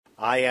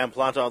I am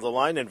Planta on the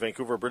line in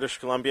Vancouver, British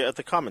Columbia at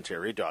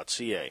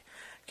thecommentary.ca.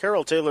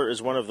 Carole Taylor is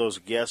one of those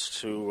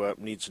guests who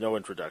needs no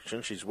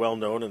introduction. She's well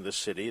known in this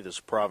city, this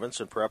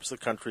province, and perhaps the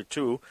country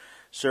too,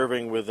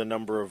 serving with a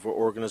number of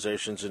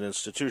organizations and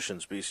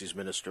institutions. BC's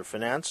Minister of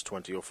Finance,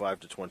 2005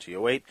 to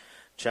 2008,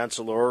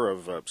 Chancellor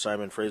of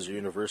Simon Fraser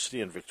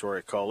University and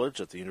Victoria College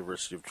at the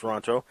University of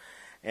Toronto,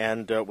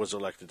 and was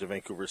elected to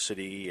Vancouver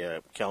City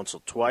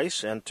Council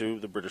twice and to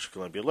the British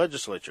Columbia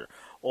Legislature.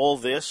 All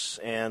this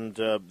and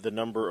the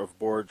number of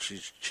boards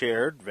she's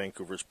chaired: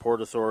 Vancouver's Port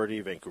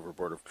Authority, Vancouver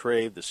Board of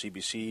Trade, the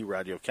CBC,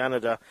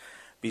 Radio-Canada,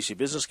 BC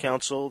Business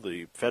Council,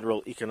 the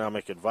Federal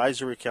Economic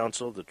Advisory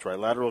Council, the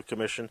Trilateral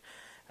Commission,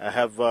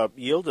 have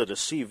yielded a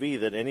CV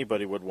that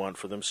anybody would want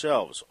for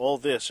themselves. All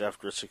this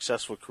after a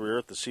successful career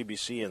at the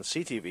CBC and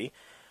CTV,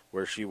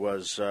 where she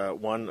was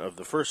one of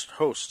the first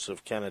hosts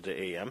of Canada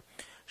AM.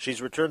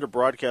 She's returned to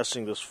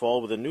broadcasting this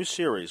fall with a new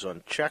series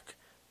on Czech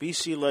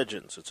BC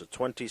Legends. It's a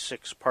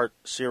 26-part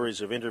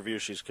series of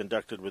interviews she's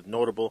conducted with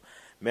notable,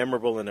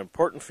 memorable, and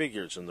important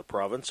figures in the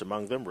province,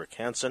 among them Rick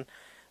Hansen,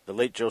 the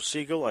late Joe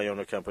Siegel,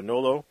 Iona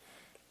Campanolo,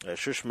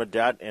 Shushma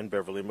Dutt, and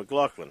Beverly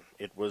McLaughlin.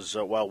 It was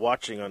while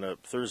watching on a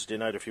Thursday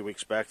night a few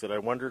weeks back that I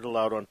wondered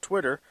aloud on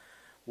Twitter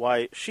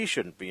why she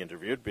shouldn't be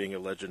interviewed, being a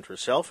legend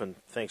herself, and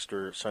thanks to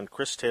her son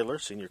Chris Taylor,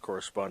 senior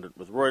correspondent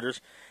with Reuters,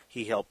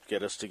 he helped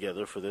get us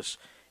together for this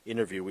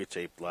interview we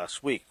taped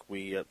last week.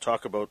 We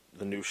talk about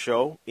the new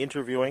show,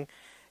 interviewing,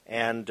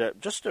 and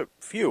just a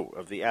few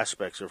of the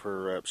aspects of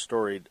her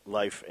storied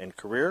life and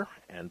career,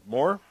 and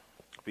more.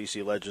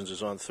 BC Legends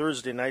is on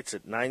Thursday nights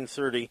at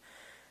 9:30,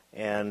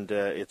 and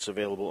it's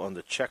available on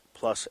the Check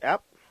Plus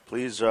app.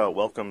 Please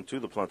welcome to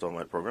the Plant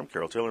Online program,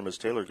 Carole Taylor. Ms.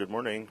 Taylor, good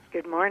morning.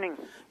 Good morning.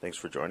 Thanks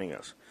for joining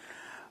us.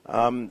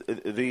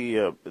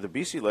 The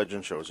BC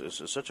Legend shows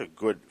is such a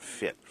good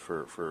fit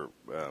for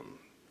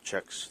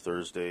Check's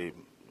Thursday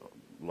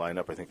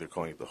lineup. I think they're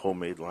calling it the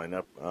homemade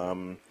lineup.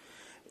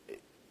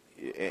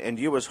 And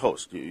you as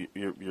host, you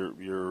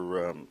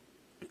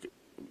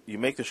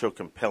make the show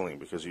compelling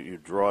because you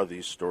draw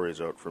these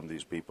stories out from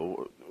these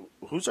people.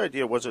 Whose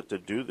idea was it to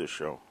do this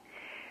show?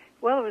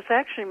 Well, it was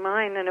actually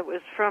mine, and it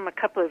was from a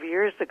couple of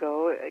years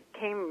ago. It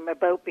came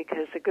about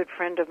because a good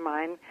friend of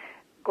mine,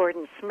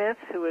 Gordon Smith,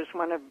 who is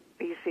one of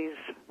BC's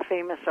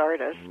famous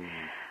artists,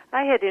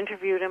 I had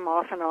interviewed him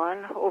off and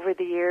on over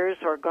the years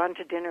or gone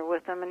to dinner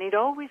with him, and he'd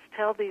always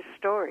tell these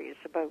stories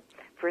about,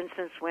 for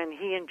instance, when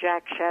he and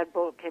Jack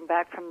Shadbolt came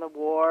back from the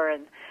war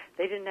and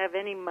they didn't have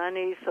any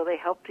money, so they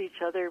helped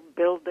each other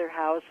build their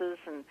houses,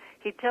 and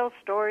he'd tell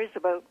stories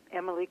about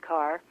Emily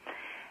Carr.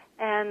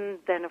 And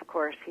then, of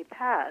course, he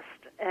passed,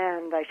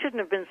 and I shouldn't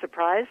have been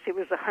surprised. He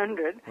was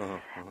 100,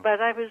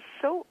 but I was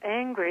so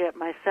angry at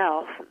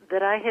myself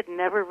that I had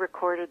never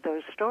recorded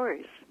those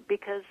stories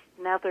because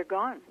now they're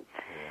gone.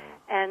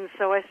 And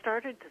so I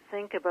started to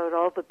think about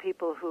all the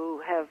people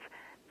who have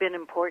been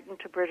important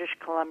to British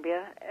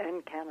Columbia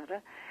and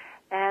Canada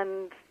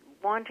and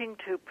wanting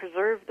to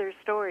preserve their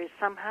stories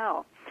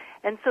somehow.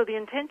 And so the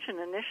intention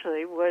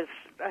initially was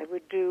I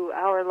would do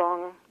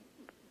hour-long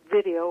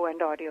video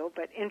and audio,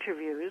 but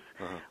interviews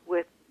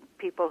with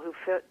people who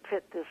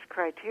fit this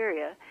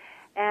criteria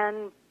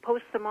and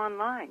post them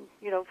online,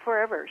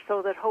 forever,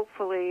 so that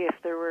hopefully if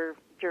there were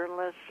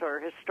journalists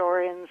or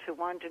historians who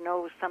wanted to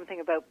know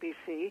something about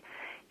BC,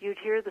 you'd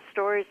hear the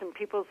stories in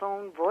people's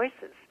own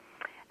voices.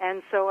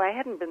 And so I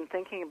hadn't been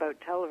thinking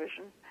about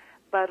television,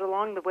 but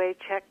along the way,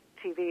 Czech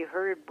TV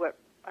heard what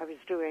I was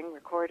doing,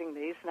 recording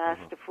these, and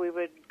asked if we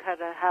would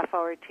cut a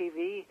half-hour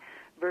TV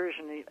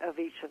version of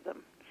each of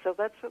them. So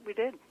that's what we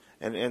did.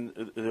 And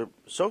they're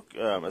so,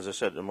 as I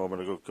said a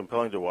moment ago,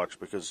 compelling to watch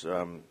because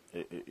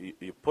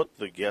you put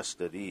the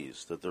guest at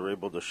ease that they're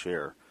able to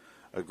share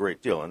a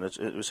great deal. And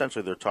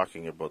essentially they're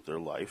talking about their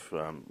life.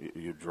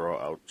 You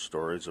draw out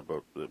stories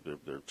about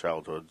their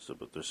childhoods,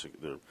 about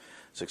their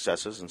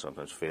successes and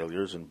sometimes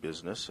failures in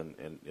business and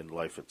in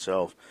life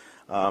itself.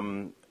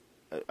 I'm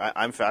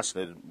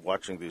fascinated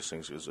watching these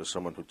things as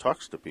someone who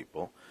talks to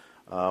people.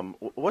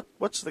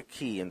 What's the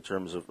key in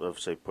terms of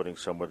say putting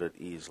someone at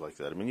ease like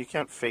that? I mean, you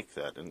can't fake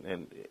that,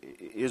 and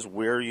is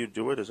where you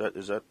do it is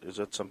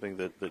that something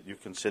that you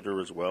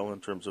consider as well in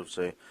terms of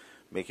say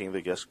making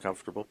the guest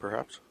comfortable,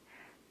 perhaps?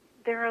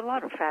 There are a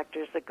lot of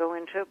factors that go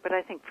into it, but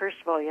I think first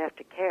of all you have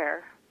to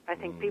care. I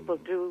think people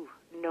do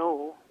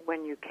know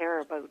when you care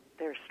about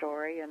their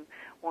story and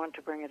want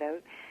to bring it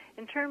out.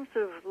 In terms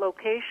of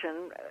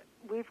location,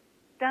 we've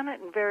done it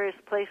in various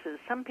places.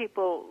 Some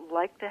people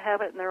like to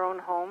have it in their own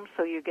home,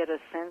 so you get a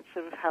sense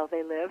of how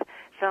they live.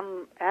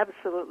 Some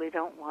absolutely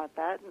don't want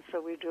that, and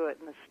so we do it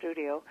in the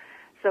studio.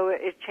 So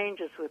it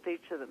changes with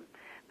each of them.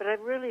 But I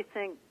really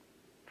think,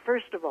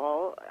 first of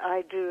all,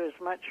 I do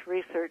as much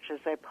research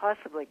as I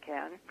possibly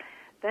can.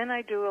 Then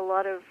I do a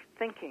lot of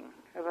thinking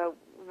about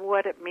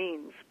what it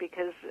means,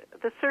 because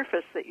the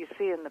surface that you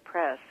see in the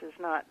press is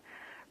not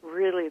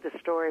really the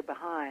story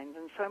behind.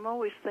 And so I'm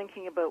always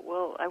thinking about,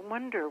 well, I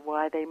wonder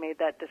why they made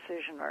that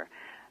decision, or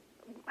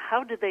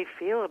how did they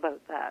feel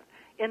about that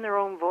in their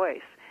own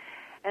voice.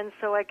 And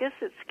so I guess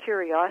it's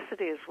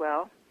curiosity as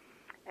well.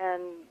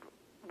 And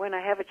when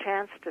I have a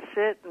chance to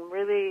sit and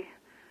really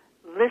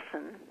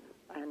listen,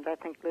 and I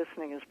think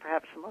listening is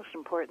perhaps the most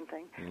important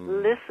thing,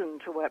 listen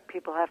to what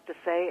people have to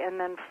say and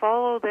then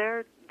follow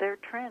their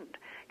trend.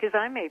 Because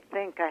I may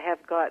think I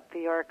have got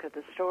the arc of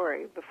the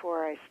story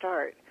before I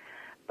start,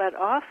 but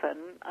often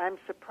I'm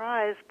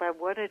surprised by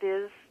what it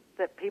is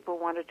that people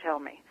want to tell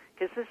me,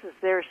 because this is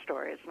their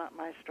story, it's not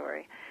my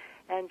story.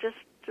 And just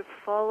to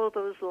follow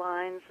those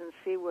lines and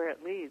see where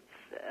it leads,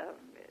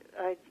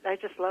 I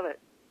just love it.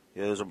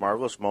 Yeah, there's a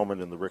marvelous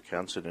moment in the Rick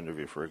Hansen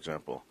interview, for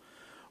example,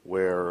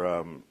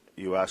 where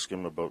you ask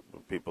him about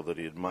people that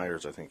he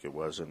admires, I think it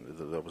was,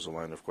 and that was a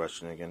line of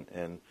questioning,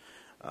 and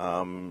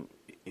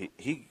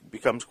he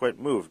becomes quite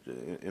moved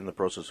in the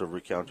process of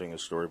recounting a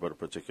story about a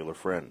particular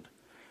friend.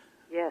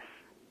 Yes,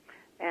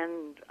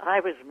 and I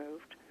was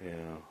moved.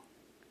 Yeah.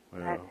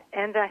 Well.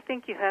 And I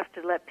think you have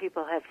to let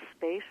people have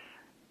space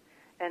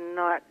and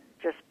not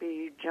just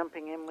be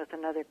jumping in with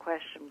another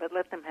question, but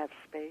let them have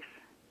space.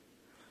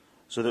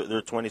 So there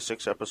are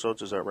 26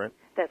 episodes, is that right?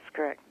 That's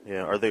correct.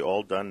 Yeah. Are they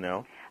all done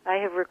now? I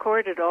have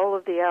recorded all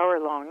of the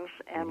hour-longs,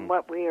 and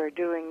what we are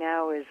doing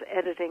now is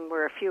editing.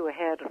 We're a few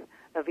ahead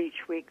of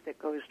each week that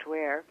goes to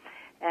air.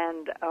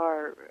 And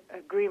our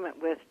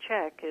agreement with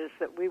Czech is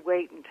that we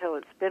wait until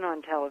it's been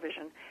on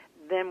television,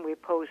 then we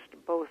post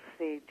both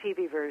the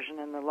TV version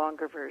and the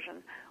longer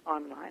version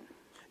online.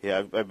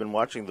 Yeah, I've been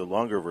watching the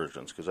longer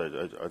versions because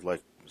I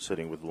like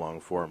sitting with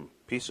long-form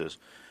pieces.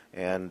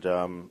 And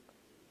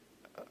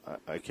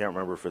I can't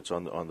remember if it's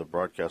on the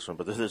broadcast one,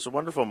 but there's a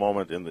wonderful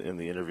moment in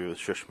the interview with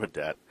Shushma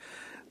Dat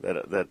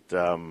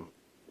that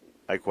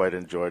I quite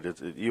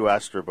enjoyed. You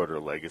asked her about her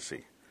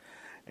legacy,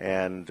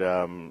 and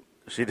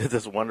she did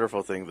this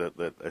wonderful thing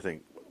that I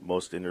think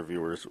most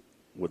interviewers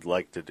would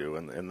like to do,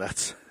 and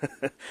that's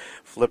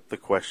flip the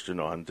question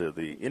on to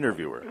the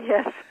interviewer.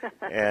 Yes.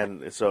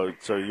 And so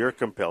you're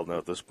compelled now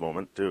at this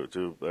moment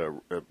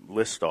to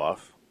list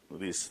off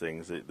these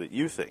things that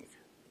you think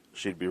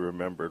she'd be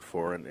remembered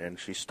for, and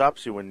she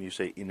stops you when you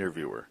say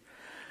interviewer,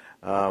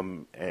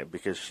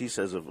 because she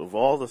says of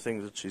all the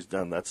things that she's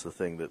done, that's the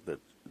thing that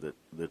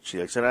she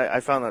likes. And I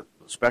found that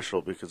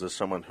special because as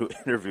someone who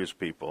interviews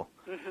people,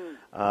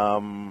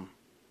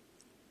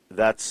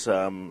 that's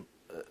something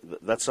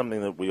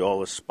that we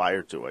all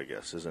aspire to, I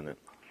guess, isn't it?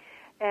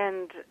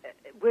 And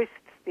with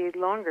the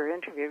longer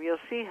interview, you'll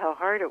see how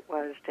hard it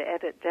was to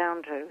edit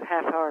down to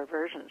half-hour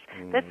versions.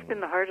 That's been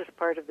the hardest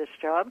part of this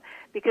job,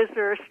 because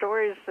there are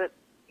stories that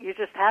you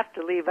just have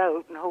to leave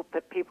out and hope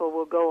that people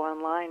will go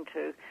online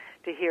to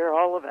hear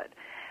all of it.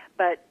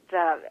 But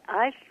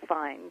I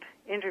find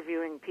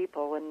interviewing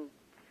people and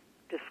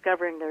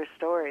discovering their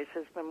stories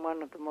has been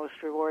one of the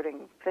most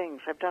rewarding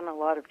things. I've done a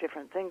lot of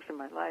different things in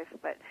my life,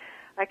 but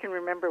I can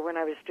remember when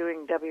I was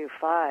doing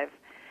W5,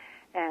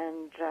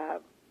 and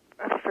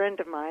a friend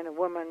of mine, a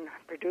woman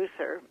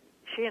producer,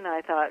 she and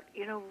I thought,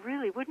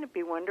 really, wouldn't it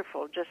be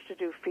wonderful just to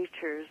do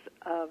features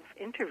of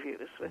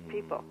interviews with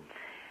people?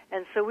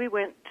 And so we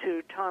went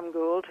to Tom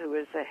Gould, who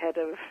was the head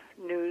of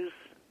news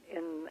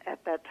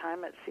at that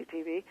time at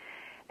CTV,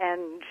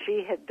 and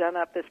she had done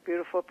up this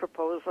beautiful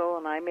proposal,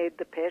 and I made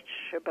the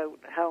pitch about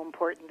how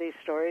important these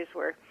stories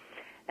were.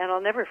 And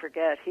I'll never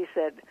forget, he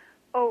said,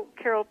 "Oh,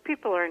 Carole,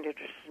 people aren't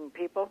interested in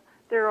people.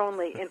 They're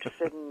only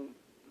interested in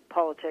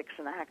politics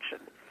and action."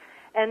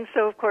 And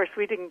so, of course,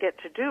 we didn't get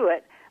to do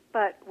it.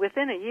 But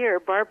within a year,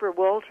 Barbara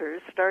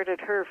Walters started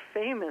her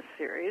famous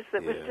series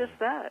that was just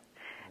that.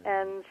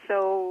 And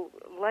so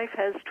life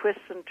has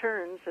twists and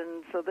turns,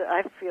 and so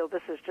I feel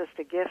this is just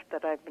a gift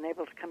that I've been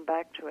able to come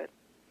back to it.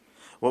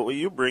 Well, what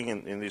you bring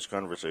in these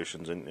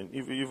conversations, and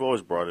you've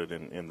always brought it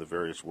in the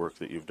various work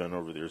that you've done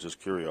over the years, is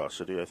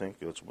curiosity, I think.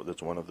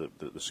 That's one of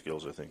the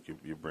skills I think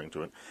you bring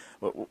to it.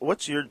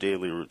 What's your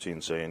daily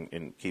routine, say,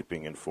 in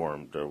keeping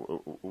informed?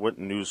 What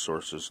news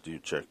sources do you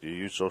check? Do you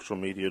use social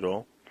media at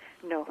all?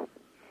 No.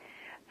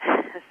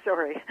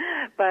 Sorry.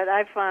 But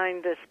I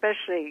find,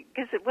 especially,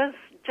 because it was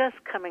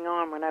just coming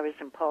on when I was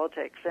in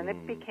politics, and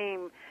it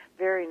became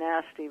very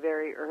nasty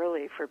very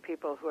early for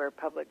people who are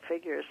public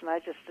figures, and I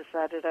just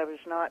decided I was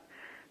not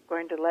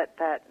going to let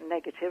that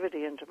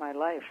negativity into my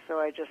life, so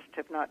I just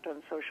have not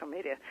done social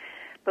media.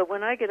 But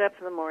when I get up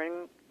in the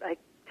morning, I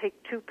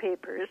take two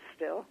papers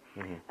still.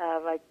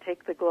 I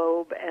take the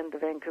Globe and the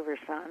Vancouver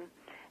Sun,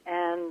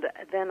 and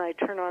then I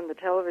turn on the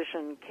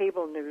television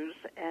cable news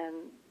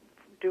and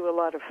do a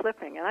lot of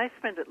flipping. And I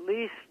spend at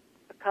least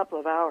a couple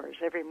of hours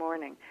every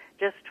morning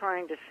just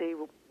trying to see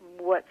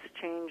what's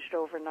changed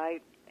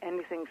overnight,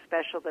 anything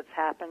special that's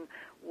happened,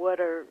 what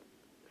are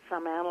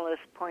some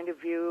analysts' point of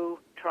view,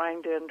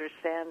 trying to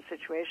understand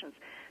situations.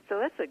 So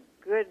that's a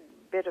good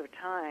bit of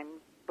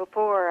time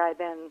before I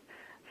then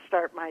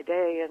start my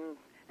day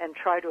and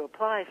try to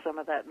apply some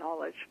of that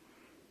knowledge.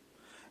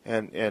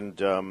 And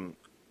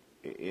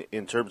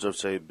in terms of,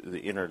 say, the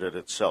internet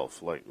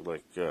itself, like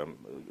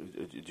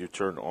did you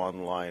turn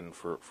online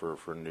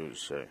for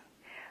news, say?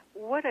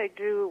 What I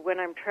do when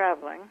I'm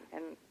traveling,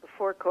 and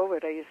before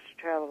COVID I used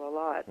to travel a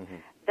lot,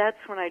 that's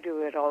when I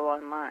do it all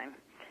online.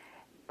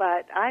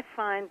 But I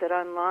find that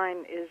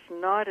online is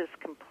not as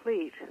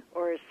complete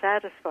or as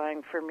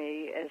satisfying for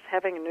me as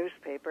having a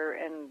newspaper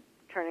and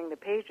turning the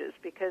pages,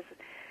 because,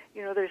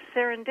 there's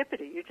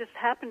serendipity. You just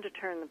happen to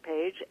turn the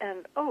page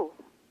and,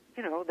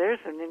 there's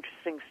an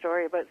interesting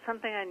story about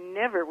something I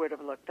never would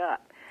have looked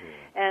up.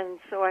 And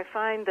so I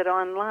find that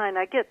online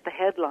I get the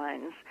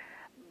headlines,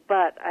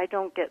 but I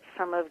don't get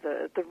some of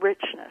the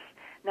richness.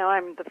 Now,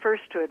 I'm the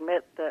first to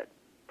admit that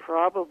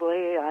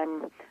probably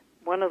I'm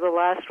one of the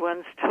last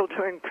ones still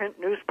doing print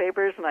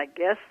newspapers, and I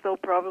guess they'll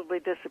probably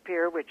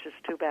disappear, which is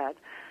too bad.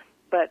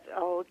 But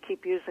I'll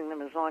keep using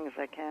them as long as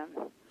I can.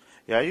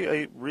 Yeah,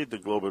 I read the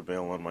Globe and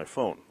Mail on my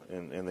phone,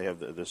 and they have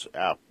this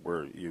app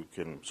where you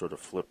can sort of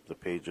flip the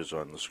pages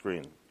on the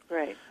screen.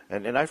 Right.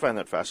 And I find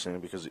that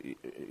fascinating because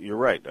you're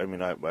right. I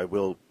mean, I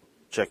will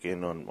check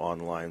in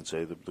online,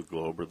 say the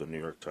Globe or the New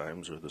York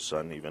Times or the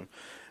Sun even,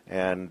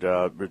 and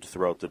read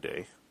throughout the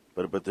day.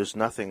 But there's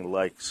nothing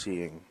like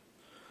seeing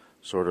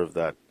sort of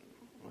that,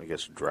 I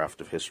guess,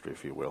 draft of history,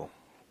 if you will,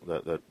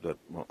 that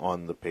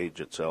on the page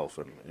itself.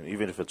 And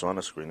even if it's on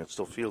a screen, it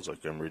still feels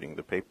like I'm reading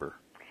the paper.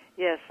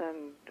 Yes,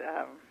 and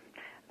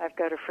I've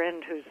got a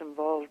friend who's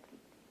involved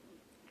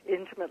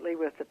intimately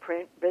with the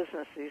print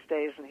business these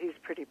days, and he's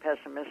pretty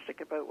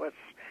pessimistic about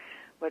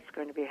what's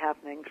going to be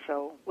happening.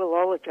 So we'll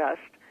all adjust.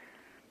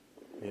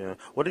 Yeah.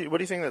 What do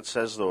you think that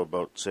says, though,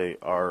 about, say,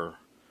 our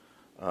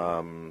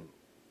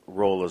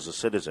role as a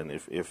citizen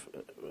if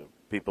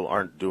people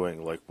aren't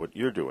doing like what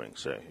you're doing,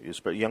 say,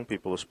 young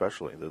people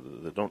especially,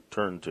 that don't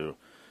turn to,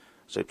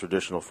 say,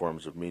 traditional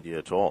forms of media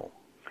at all?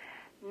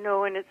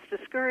 No, and it's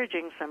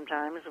discouraging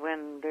sometimes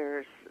when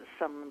there's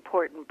some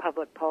important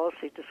public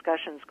policy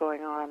discussions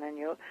going on and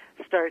you'll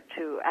start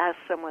to ask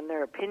someone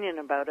their opinion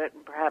about it,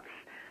 and perhaps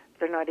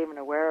they're not even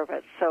aware of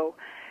it. So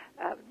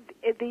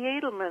the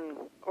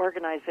Edelman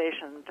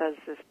organization does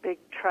this big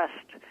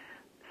trust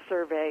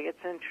survey.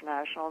 It's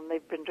international, and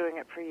they've been doing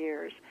it for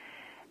years.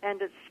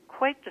 And it's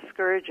quite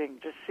discouraging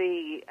to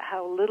see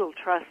how little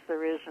trust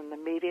there is in the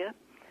media,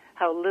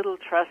 how little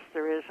trust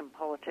there is in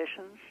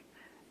politicians,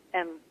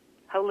 and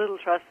how little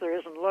trust there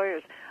is in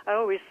lawyers. I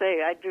always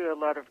say, I do a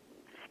lot of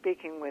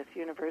speaking with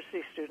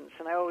university students,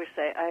 and I always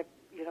say,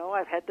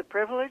 I've had the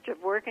privilege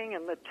of working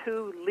in the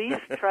two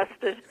least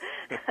trusted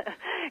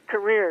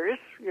careers,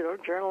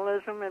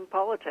 journalism and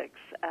politics.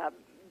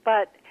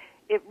 But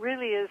it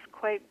really is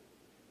quite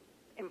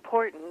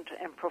important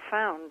and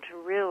profound to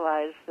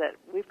realize that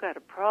we've got a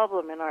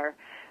problem in our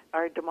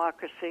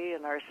democracy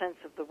and our sense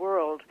of the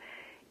world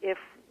if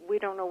we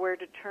don't know where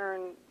to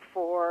turn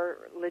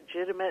for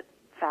legitimate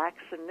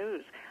facts and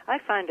news. I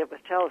find it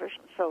with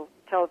television. So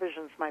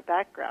television's my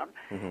background,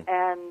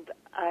 and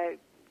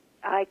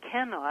I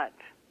cannot,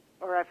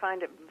 or I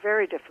find it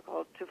very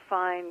difficult to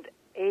find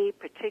a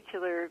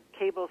particular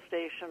cable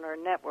station or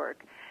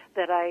network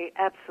that I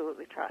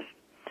absolutely trust.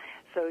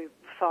 So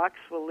Fox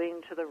will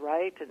lean to the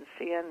right, and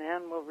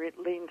CNN will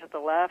lean to the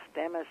left,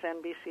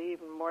 MSNBC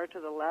even more to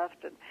the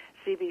left, and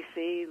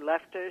CBC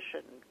leftish.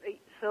 And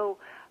so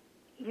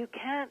you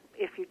can't,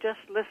 if you just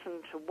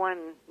listen to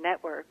one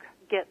network,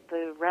 get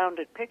the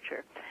rounded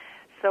picture.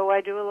 So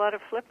I do a lot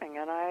of flipping,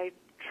 and I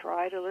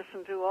try to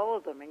listen to all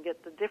of them and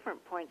get the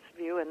different points of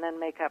view and then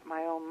make up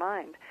my own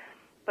mind.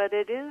 But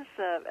it is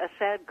a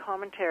sad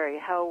commentary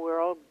how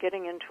we're all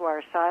getting into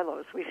our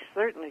silos. We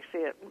certainly see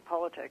it in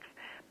politics,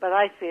 but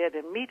I see it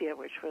in media,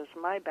 which was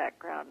my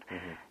background.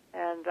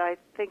 And I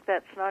think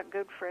that's not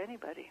good for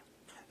anybody.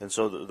 And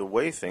so the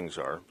way things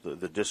are,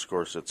 the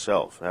discourse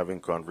itself, having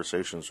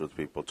conversations with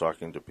people,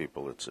 talking to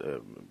people, it's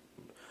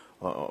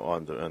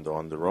on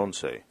their own,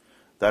 say,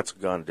 that's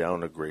gone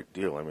down a great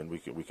deal. I mean,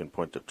 we can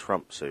point to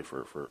Trump, say,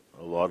 for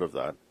a lot of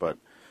that, but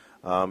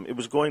it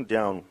was going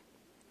down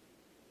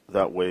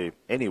that way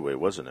anyway,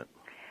 wasn't it?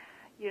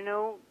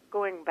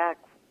 Going back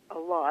a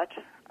lot,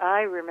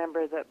 I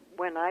remember that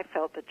when I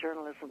felt that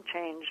journalism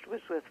changed was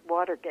with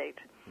Watergate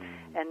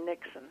and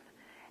Nixon.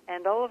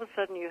 And all of a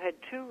sudden you had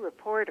two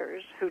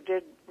reporters who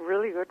did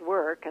really good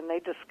work, and they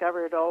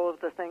discovered all of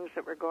the things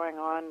that were going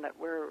on that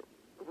were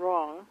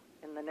wrong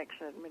in the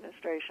Nixon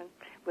administration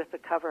with the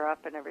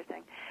cover-up and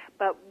everything.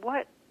 But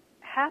what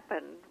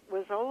happened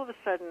was all of a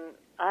sudden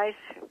I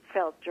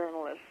felt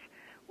journalists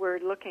were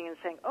looking and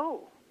saying,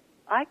 oh,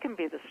 I can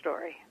be the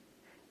story.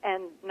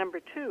 And number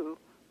two,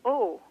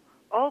 oh,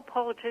 all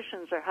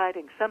politicians are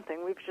hiding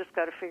something. We've just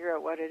got to figure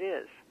out what it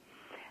is.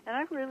 And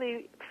I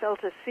really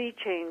felt a sea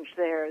change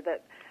there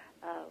that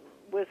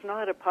was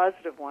not a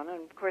positive one.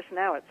 And, of course,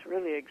 now it's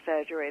really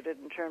exaggerated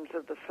in terms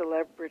of the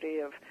celebrity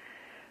of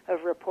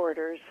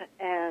reporters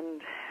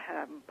and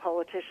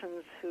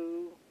politicians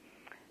who,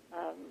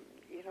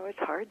 it's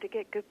hard to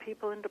get good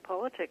people into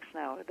politics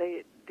now.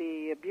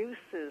 The abuse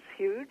is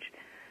huge.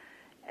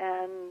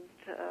 And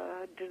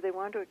do they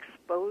want to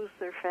expose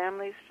their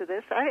families to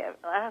this? I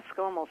ask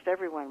almost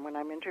everyone when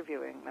I'm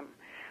interviewing them,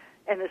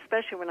 and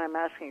especially when I'm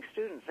asking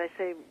students, I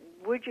say,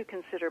 would you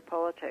consider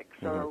politics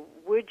or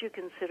would you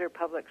consider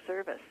public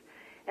service?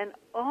 And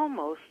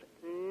almost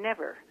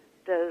never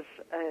does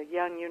a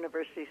young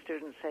university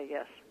student say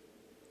yes.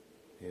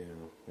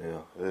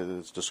 Yeah,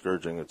 it's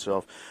discouraging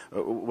itself.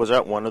 Was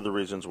that one of the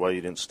reasons why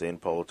you didn't stay in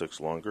politics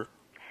longer?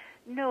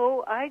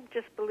 No, I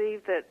just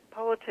believe that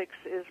politics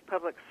is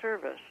public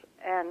service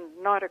and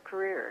not a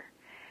career.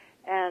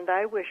 And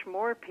I wish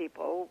more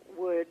people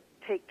would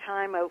take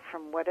time out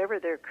from whatever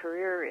their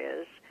career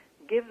is,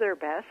 give their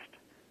best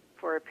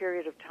for a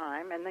period of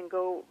time, and then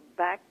go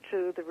back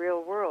to the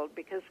real world.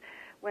 Because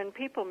when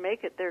people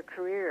make it their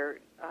career,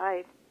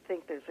 I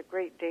think there's a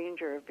great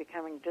danger of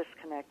becoming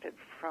disconnected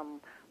from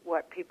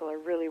what people are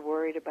really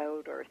worried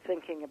about or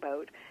thinking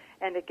about.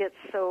 And it gets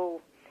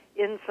so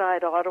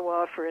inside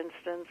Ottawa, for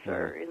instance,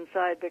 or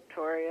inside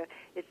Victoria,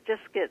 it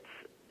just gets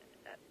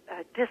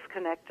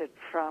disconnected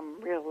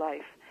from real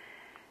life.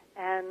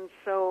 And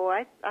so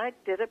I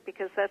did it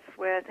because that's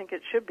the way I think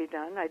it should be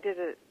done. I did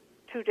it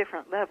 2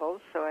 different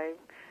levels, so I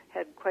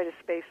had quite a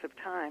space of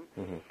time,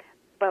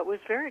 but was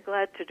very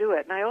glad to do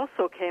it. And I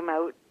also came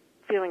out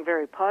feeling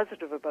very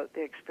positive about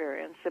the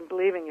experience and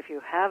believing if you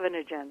have an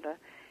agenda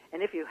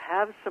and if you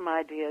have some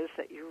ideas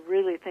that you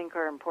really think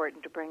are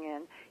important to bring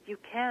in, you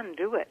can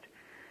do it.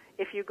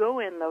 If you go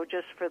in, though,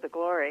 just for the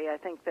glory, I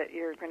think that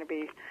you're going to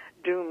be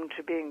doomed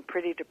to being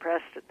pretty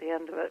depressed at the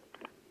end of it.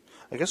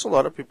 I guess a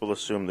lot of people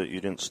assume that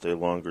you didn't stay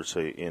longer,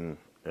 say, in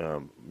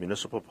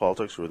municipal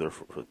politics. You were there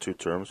for 2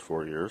 terms,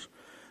 4 years.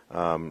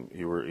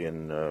 You were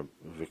in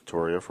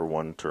Victoria for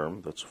 1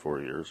 term. That's 4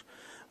 years.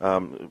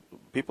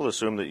 People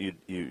assume that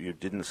you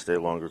didn't stay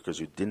longer because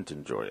you didn't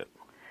enjoy it.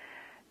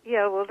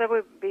 Yeah, well, that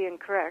would be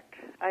incorrect.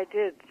 I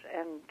did,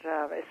 and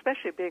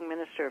especially being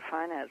Minister of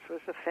Finance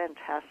was a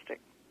fantastic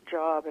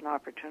job and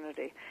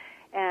opportunity.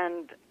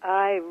 And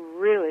I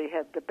really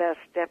had the best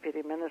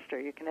deputy minister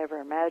you can ever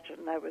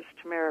imagine. That was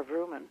Tamara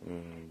Vrooman,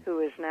 who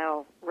is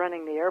now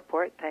running the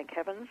airport, thank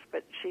heavens,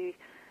 but she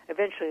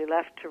eventually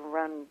left to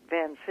run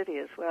Van City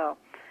as well.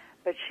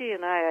 But she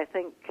and I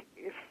think,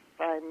 if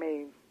I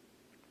may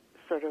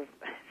sort of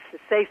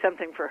say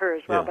something for her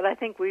as well, but I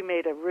think we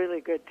made a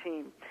really good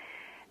team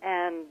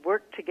and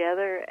worked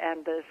together,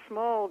 and the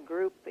small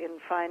group in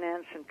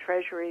finance and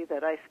treasury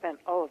that I spent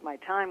all of my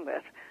time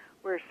with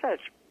were such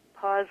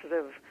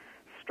positive,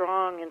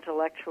 strong,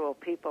 intellectual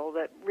people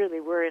that really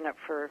were in it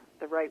for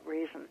the right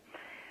reason.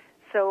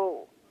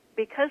 So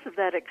because of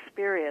that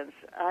experience,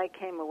 I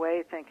came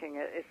away thinking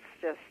it's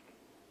just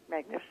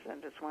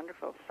magnificent, it's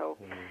wonderful. So,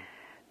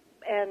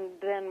 and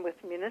then with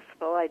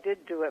municipal, I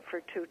did do it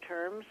for 2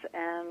 terms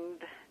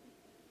and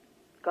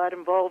got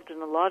involved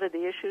in a lot of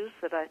the issues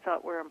that I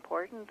thought were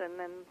important, and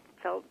then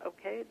felt,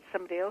 okay, it's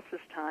somebody else's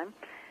time.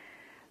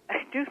 I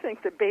do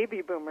think the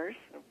baby boomers,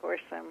 of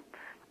course I'm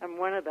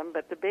one of them,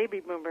 but the baby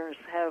boomers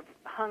have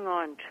hung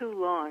on too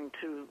long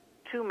to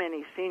too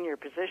many senior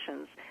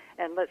positions.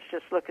 And let's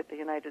just look at the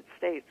United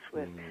States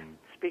with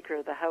Speaker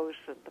of the House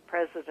and the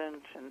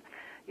President and,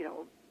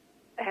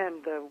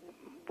 and the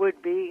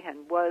would-be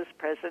and was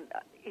President,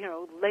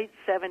 late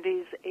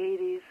 70s,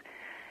 80s.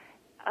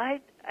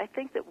 I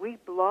think that we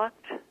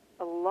blocked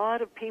a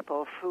lot of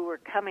people who were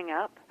coming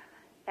up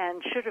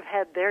and should have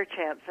had their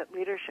chance at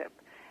leadership.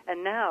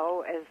 And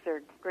now, as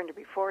they're going to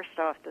be forced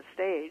off the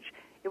stage,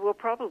 it will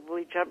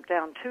probably jump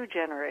down 2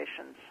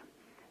 generations.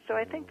 So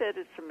I think that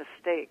it's a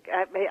mistake.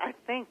 I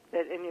think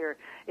that in your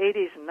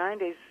 80s and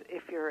 90s,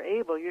 if you're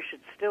able, you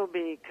should still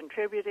be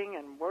contributing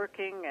and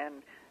working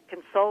and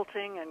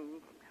consulting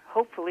and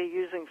hopefully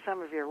using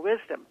some of your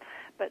wisdom.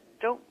 But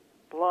don't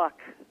block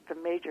the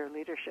major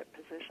leadership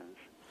positions.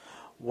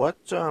 What,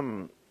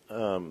 in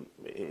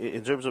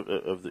terms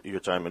of your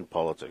time in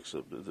politics,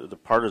 the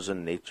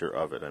partisan nature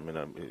of it, I mean,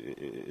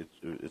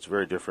 it's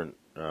very different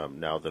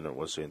now than it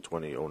was, say, in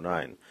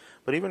 2009.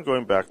 But even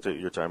going back to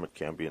your time at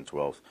Cambie in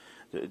 12th,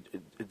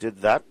 did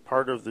that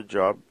part of the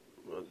job,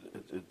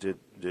 did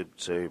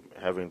say,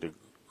 having to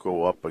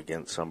go up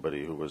against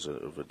somebody who was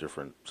of a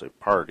different, say,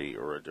 party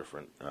or a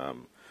different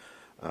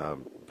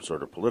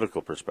sort of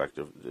political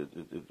perspective,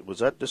 was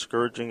that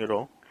discouraging at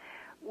all?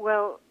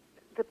 Well,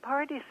 the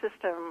party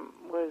system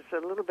was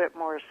a little bit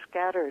more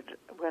scattered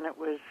when it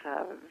was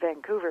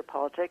Vancouver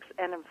politics,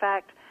 and in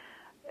fact,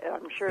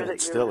 I'm sure that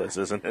it still is,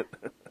 isn't it?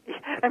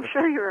 I'm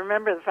sure you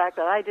remember the fact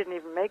that I didn't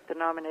even make the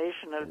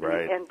nomination of the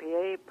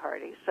NPA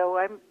party, so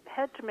I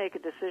had to make a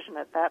decision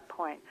at that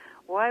point.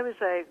 Why was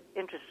I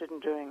interested in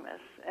doing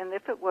this? And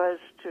if it was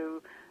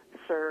to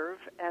serve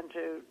and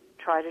to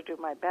try to do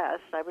my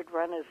best, I would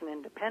run as an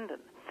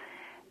independent.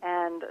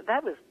 And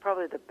that was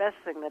probably the best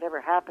thing that ever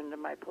happened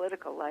in my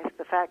political life,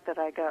 the fact that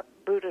I got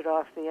booted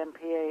off the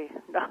NPA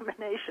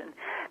nomination,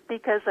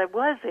 because I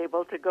was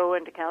able to go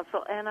into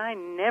council, and I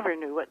never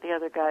knew what the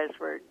other guys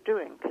were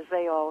doing, because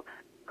they all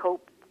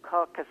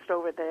caucused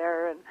over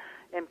there, and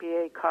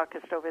NPA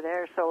caucused over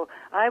there. So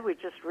I would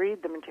just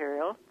read the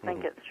material,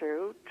 think it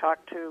through,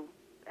 talk to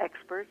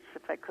experts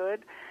if I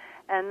could,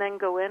 and then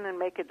go in and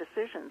make a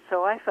decision.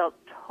 So I felt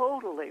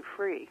totally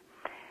free.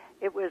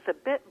 It was a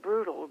bit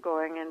brutal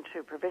going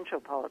into provincial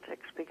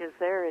politics because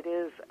there it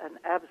is an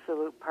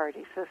absolute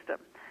party system.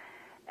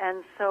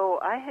 And so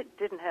I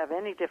didn't have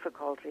any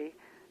difficulty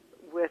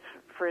with,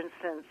 for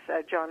instance,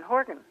 John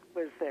Horgan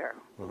was there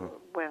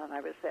when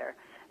I was there.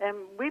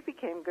 And we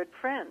became good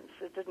friends.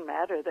 It didn't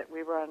matter that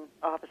we were on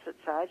opposite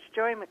sides.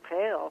 Joy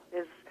McPhail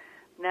is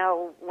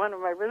now one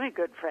of my really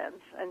good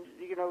friends, and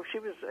she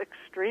was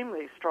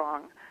extremely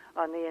strong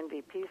on the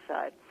NDP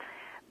side.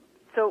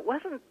 So it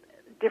wasn't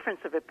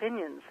difference of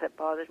opinions that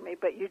bothered me,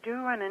 but you do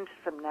run into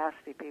some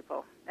nasty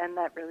people, and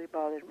that really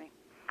bothered me.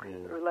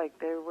 Like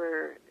there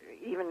were,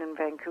 even in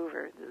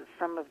Vancouver,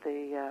 some of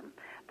the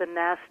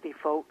nasty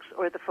folks,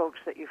 or the folks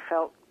that you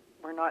felt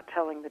were not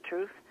telling the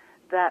truth,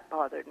 that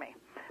bothered me.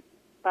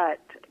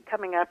 But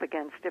coming up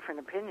against different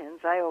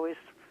opinions, I always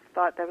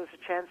thought that was a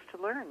chance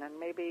to learn and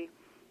maybe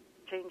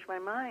change my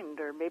mind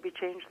or maybe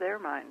change their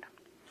mind.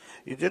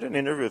 You did an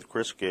interview with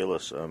Chris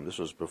Galis. This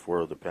was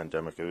before the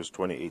pandemic. It was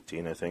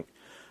 2018, I think.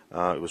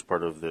 It was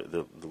part of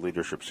the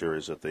leadership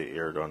series that they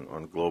aired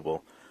on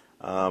Global,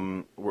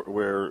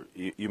 where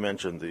you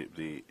mentioned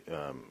the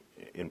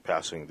in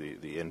passing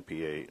the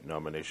NPA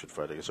nomination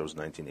fight. I guess it was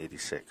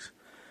 1986.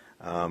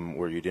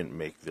 Where you didn't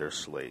make their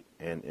slate.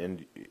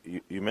 And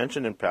you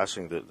mentioned in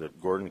passing that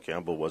Gordon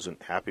Campbell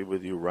wasn't happy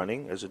with you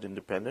running as an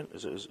independent.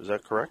 Is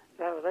that correct?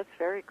 Oh, that's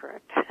very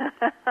correct.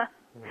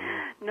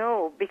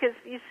 No, because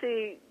you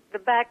see, the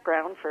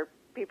background for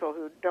people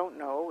who don't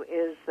know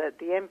is that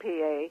the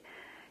NPA,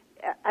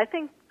 I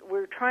think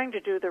we're trying to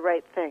do the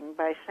right thing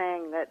by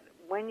saying that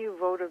when you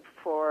voted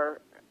for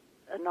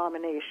a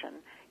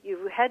nomination,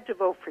 you had to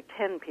vote for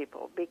 10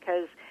 people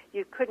because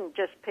you couldn't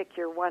just pick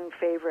your one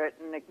favorite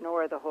and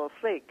ignore the whole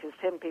slate because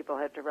 10 people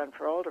had to run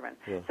for alderman.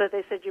 Yeah. So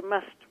they said you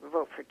must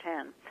vote for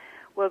 10.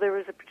 Well, there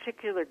was a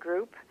particular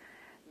group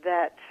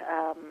that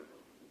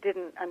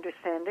didn't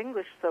understand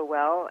English so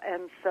well,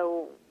 and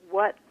so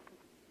what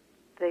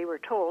they were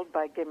told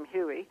by Gim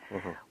Huey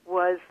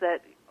was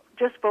that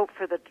just vote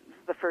for the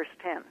first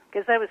 10,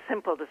 because that was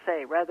simple to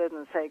say rather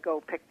than say go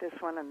pick this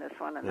one and this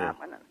one and that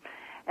one.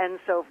 And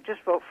so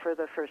just vote for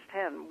the first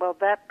 10. Well,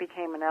 that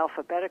became an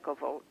alphabetical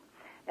vote,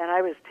 and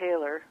I was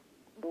Taylor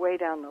way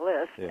down the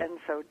list, and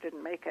so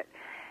didn't make it.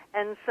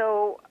 And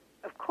so,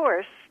 of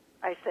course,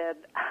 I said,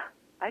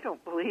 I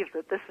don't believe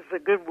that this is a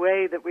good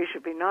way that we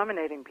should be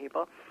nominating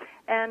people.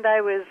 And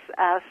I was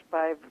asked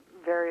by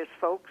various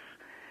folks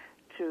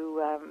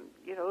to,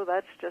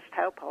 that's just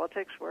how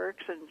politics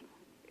works. And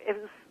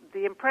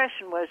the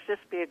impression was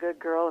just be a good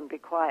girl and be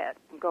quiet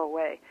and go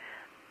away.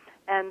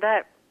 And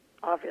that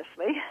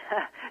obviously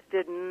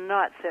did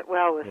not sit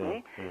well with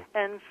me.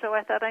 And so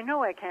I thought, I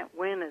know I can't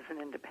win as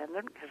an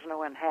independent because no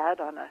one had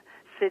on a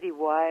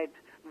citywide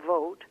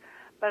vote,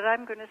 but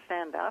I'm going to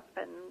stand up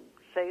and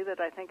say that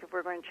I think if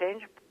we're going to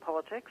change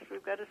politics,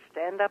 we've got to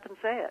stand up and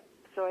say it.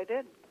 So I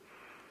did.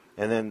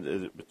 And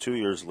then 2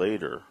 years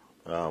later,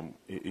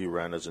 you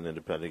ran as an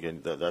independent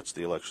again. That's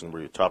the election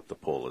where you topped the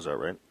poll, is that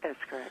right? That's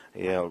correct.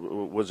 Yeah.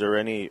 Was there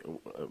any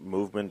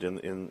movement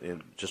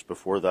in just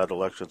before that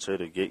election, say,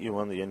 to get you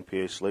on the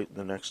NPA slate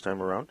the next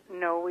time around?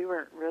 No, we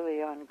weren't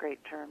really on great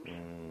terms.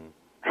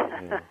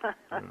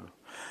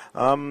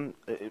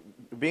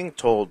 Being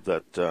told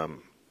that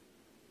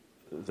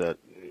that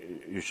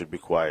you should be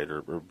quiet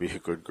or be a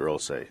good girl,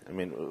 say, I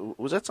mean,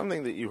 was that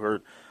something that you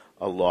heard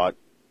a lot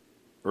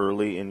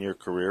early in your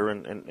career,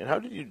 and how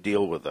did you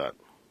deal with that?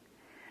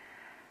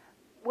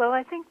 Well,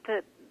 I think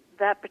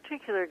that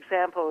particular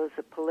example is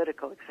a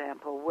political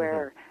example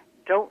where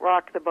don't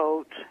rock the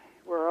boat,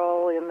 we're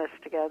all in this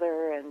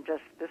together, and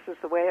just this is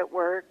the way it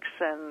works,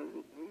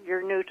 and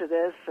you're new to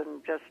this,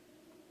 and just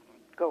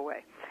go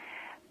away.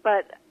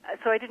 But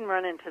so I didn't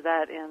run into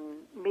that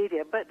in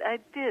media, but I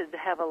did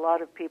have a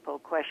lot of people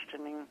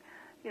questioning,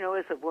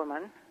 as a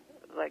woman,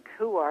 like,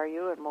 who are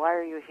you and why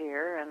are you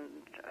here, and,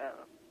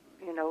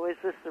 is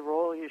this the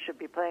role you should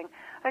be playing?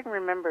 I can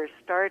remember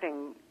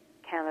starting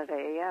Canada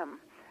AM,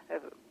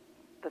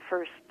 the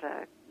first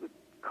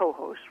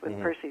co-host with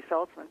Percy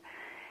Saltzman,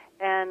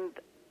 and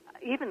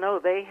even though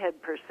they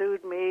had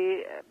pursued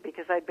me,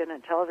 because I'd been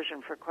in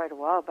television for quite a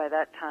while by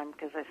that time,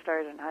 because I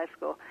started in high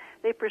school,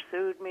 they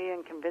pursued me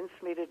and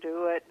convinced me to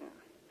do it, and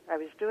I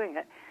was doing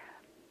it.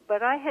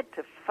 But I had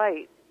to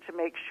fight to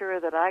make sure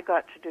that I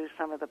got to do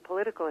some of the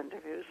political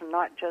interviews and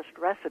not just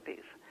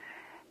recipes.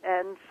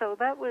 And so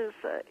that was,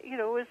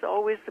 was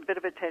always a bit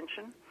of a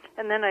tension.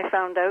 And then I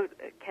found out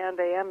at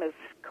Canada AM as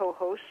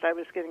co-host, I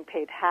was getting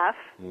paid half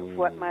of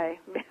what my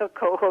male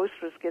co-host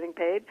was getting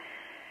paid.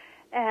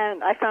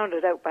 And I found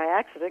it out by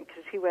accident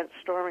because he went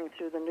storming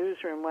through the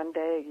newsroom one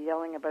day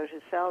yelling about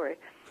his salary.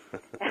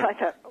 And I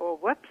thought, oh,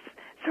 whoops.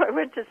 So I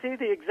went to see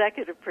the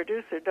executive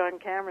producer, Don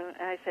Cameron,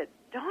 and I said,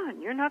 Don,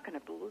 you're not going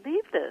to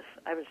believe this.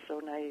 I was so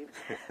naive.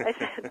 I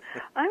said,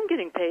 I'm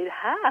getting paid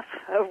half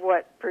of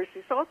what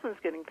Percy Saltzman's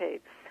getting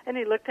paid. And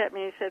he looked at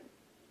me and he said,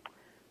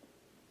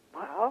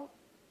 well,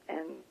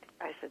 and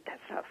I said,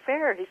 that's not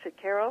fair. He said,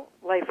 Carole,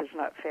 life is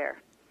not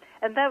fair.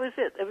 And that was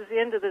it. It was the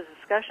end of the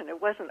discussion.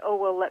 It wasn't, oh,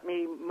 well, let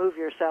me move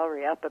your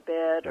salary up a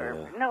bit,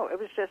 or no, it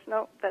was just,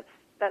 no,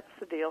 that's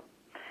the deal.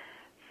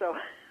 So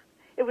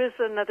it was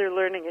another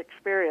learning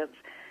experience.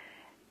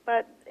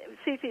 But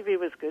CTV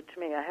was good to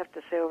me. I have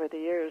to say, over the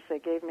years, they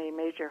gave me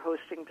major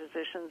hosting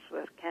positions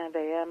with Canada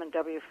AM and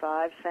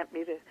W5, sent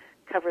me to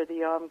cover the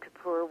Yom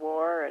Kippur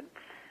War, and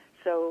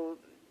So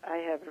I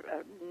have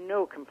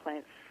no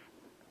complaints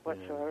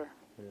whatsoever.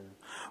 Yeah.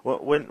 Well,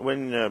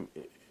 when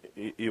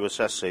you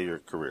assess, say, your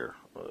career,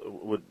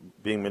 would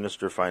being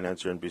Minister of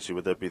Finance here in BC,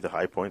 would that be the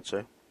high point,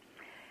 say?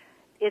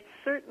 It's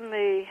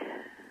certainly,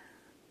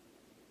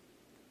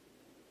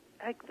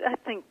 I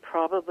think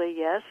probably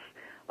yes,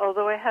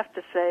 although I have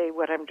to say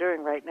what I'm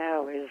doing right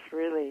now is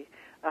really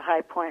a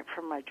high point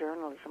from my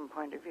journalism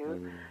point of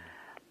view.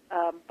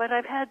 But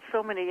I've had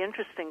so many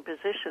interesting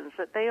positions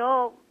that they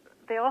all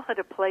had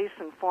a place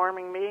in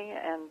forming me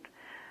and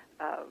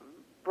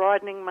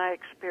broadening my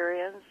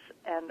experience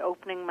and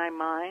opening my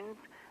mind.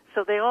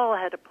 So they all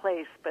had a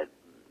place, but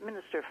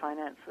Minister of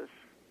Finance was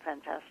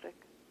fantastic.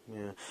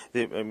 Yeah,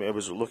 I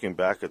was looking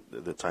back at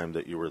the time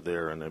that you were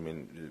there, and I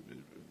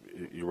mean,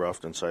 you were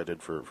often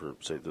cited for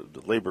say,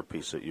 the labor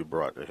piece that you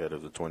brought ahead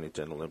of the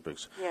 2010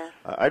 Olympics. Yes.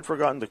 I'd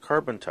forgotten the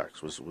carbon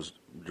tax was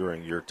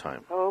during your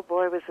time. Oh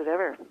boy, was it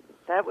ever!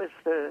 That was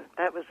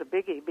a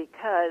biggie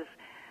because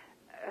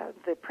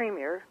the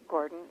Premier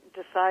Gordon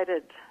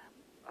decided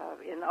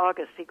in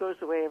August. He goes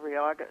away every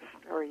August,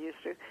 or he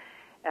used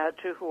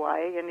to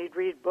Hawaii, and he'd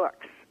read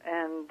books,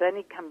 and then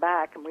he'd come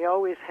back, and we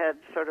always had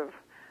sort of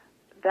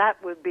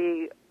that would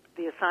be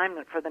the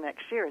assignment for the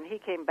next year. And he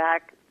came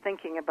back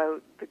thinking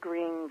about the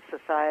Green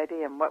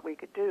Society and what we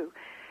could do.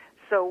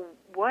 So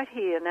what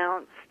he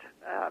announced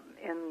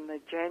in the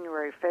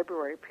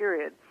January-February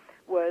period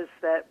was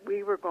that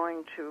we were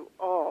going to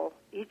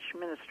each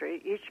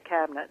ministry, each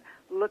cabinet,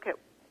 look at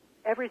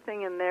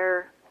everything in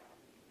their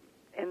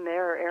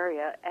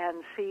area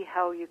and see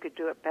how you could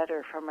do it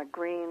better from a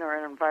green or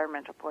an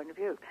environmental point of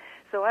view.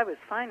 So I was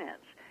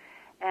finance.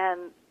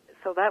 And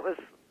so that was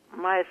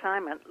my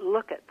assignment,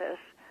 look at this.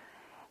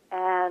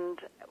 And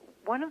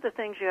one of the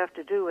things you have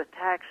to do with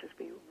tax is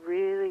be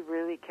really,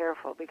 really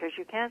careful, because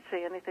you can't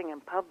say anything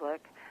in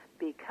public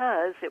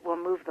because it will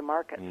move the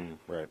market.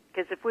 Right.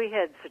 Because if we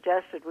had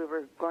suggested we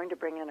were going to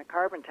bring in a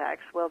carbon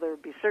tax, well, there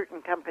would be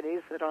certain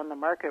companies that on the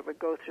market would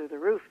go through the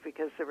roof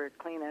because they were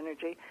clean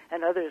energy,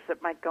 and others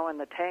that might go in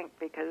the tank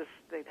because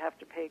they'd have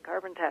to pay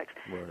carbon tax.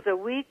 Right. So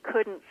we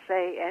couldn't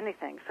say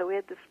anything. So we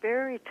had this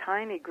very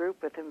tiny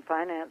group within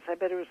finance, I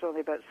bet it was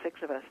only about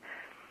 6 of us,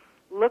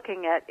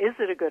 looking at, is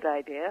it a good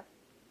idea?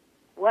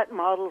 What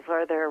models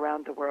are there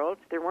around the world?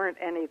 There weren't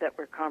any that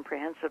were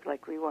comprehensive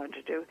like we wanted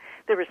to do.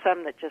 There were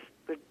some that just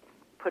would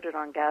put it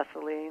on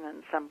gasoline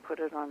and some put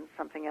it on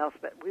something else,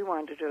 but we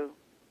wanted to do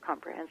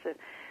comprehensive.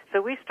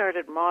 So we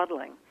started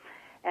modeling,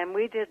 and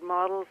we did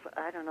models,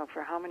 I don't know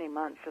for how many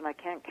months, and I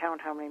can't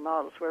count how many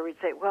models, where we'd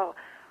say, well,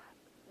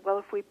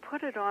 if we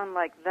put it on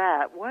like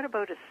that, what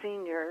about a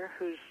senior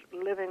who's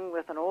living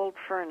with an old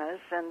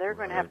furnace and they're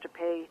going to have to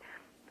pay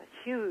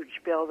a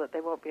huge bill that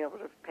they won't be able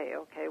to pay?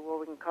 Okay, well,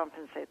 we can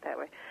compensate that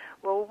way.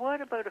 Well,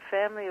 what about a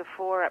family of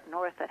 4 up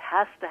north that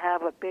has to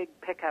have a big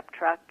pickup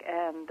truck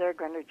and they're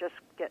going to just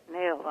get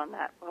nailed on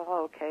that?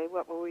 Well, okay,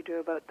 what will we do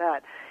about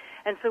that?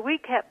 And so we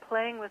kept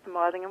playing with the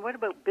modeling. And what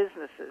about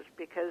businesses?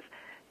 Because,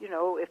 you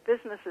know, if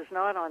business is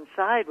not on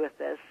side with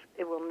this,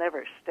 it will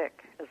never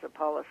stick as a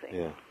policy.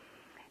 Yeah.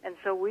 And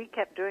so we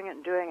kept doing it,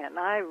 and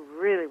I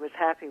really was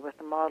happy with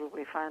the model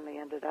we finally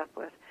ended up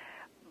with.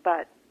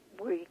 But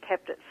we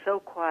kept it so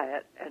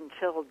quiet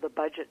until the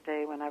budget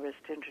day when I was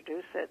to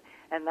introduce it,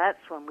 and that's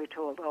when we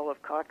told all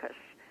of caucus.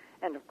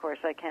 And, of course,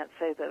 I can't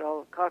say that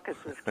all of caucus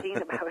was keen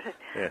about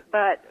it,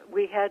 but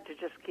we had to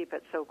just keep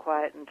it so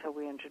quiet until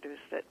we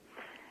introduced it.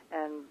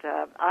 And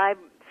I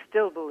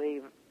still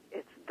believe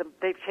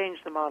they've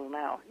changed the model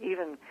now.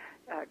 Even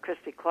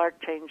Christy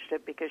Clark changed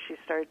it because she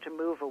started to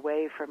move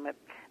away from it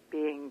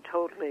being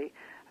totally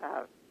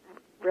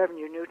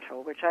revenue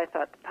neutral, which I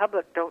thought the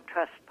public don't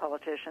trust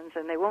politicians,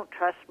 and they won't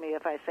trust me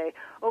if I say,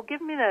 oh,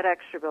 give me that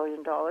extra $1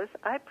 billion.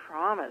 I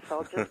promise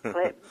I'll just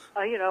play,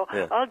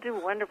 I'll do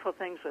wonderful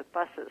things with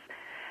buses.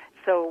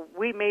 So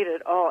we made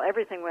it all,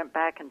 everything went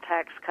back in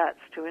tax cuts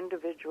to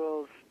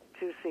individuals,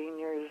 to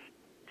seniors,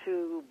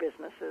 to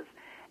businesses,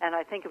 and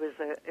I think it was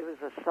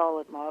a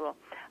solid model.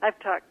 I've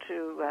talked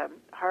to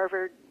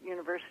Harvard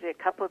University a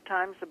couple of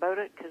times about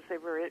it because they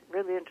were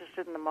really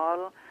interested in the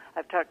model.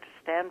 I've talked to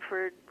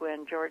Stanford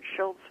when George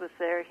Schultz was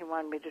there. He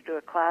wanted me to do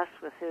a class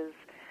with his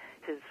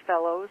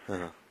fellows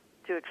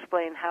to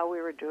explain how we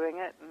were doing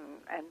it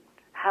and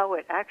how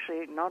it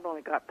actually not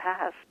only got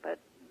passed, but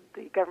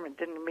the government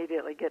didn't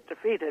immediately get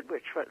defeated,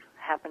 which what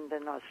happened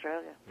in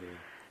Australia.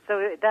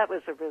 So that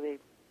was a really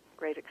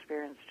great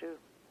experience too.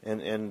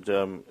 And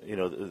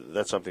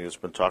that's something that's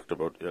been talked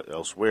about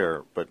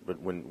elsewhere. But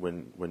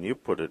when you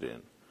put it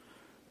in,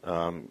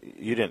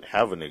 you didn't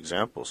have an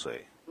example,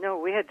 say. No,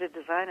 we had to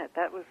design it.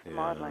 That was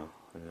modeling.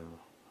 Yeah,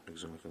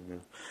 exactly.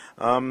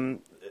 Yeah.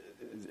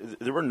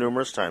 There were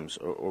numerous times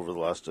over the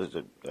last.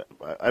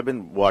 I've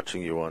been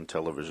watching you on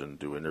television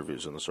do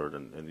interviews and the sort,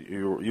 and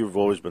you've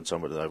always been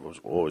somebody that I've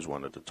always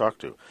wanted to talk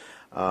to,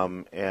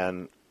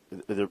 and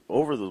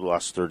over the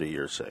last 30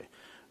 years, say,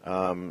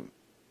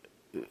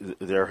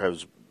 there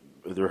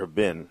have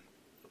been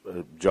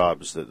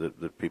jobs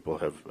that people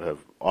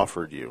have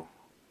offered you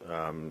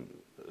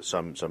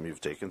some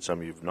you've taken,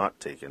 some you've not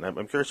taken.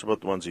 I'm curious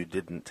about the ones you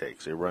didn't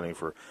take, say running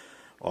for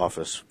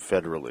office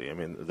federally. I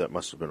mean, that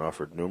must have been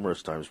offered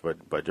numerous times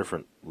by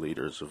different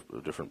leaders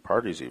of different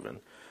parties even.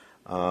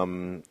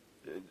 Do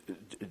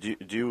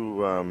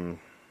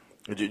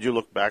you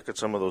look back at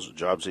some of those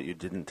jobs that you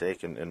didn't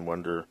take and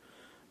wonder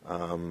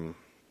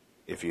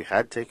if you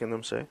had taken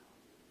them, say?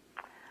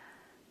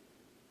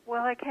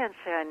 Well, I can't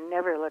say I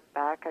never look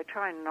back. I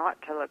try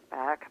not to look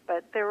back,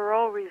 but there were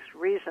always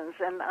reasons.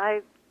 And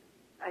I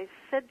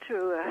said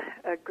to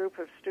a group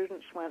of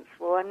students once,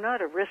 well, I'm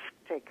not a risk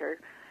taker.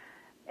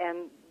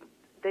 And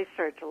they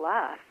started to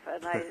laugh.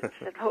 And I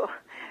said, well,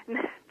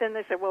 then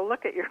they said, well,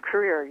 look at your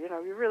career. You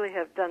know, you really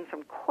have done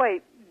some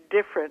quite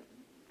different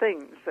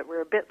things that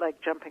were a bit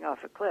like jumping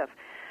off a cliff.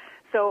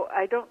 So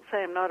I don't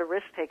say I'm not a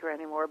risk taker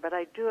anymore, but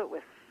I do it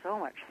with so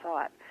much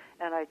thought.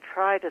 And I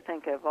try to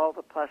think of all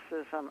the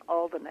pluses and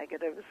all the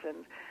negatives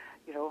and,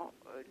 you know,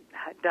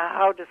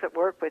 how does it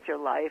work with your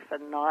life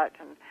and not,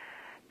 and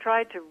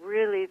try to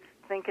really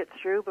think it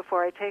through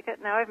before I take it.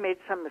 Now, I've made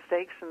some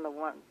mistakes in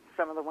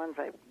some of the ones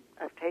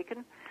I've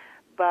taken,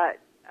 but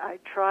I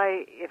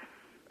try,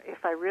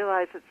 if I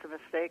realize it's a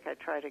mistake, I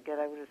try to get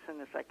out as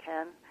soon as I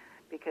can,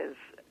 because,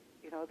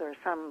 you know, there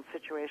are some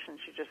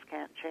situations you just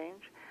can't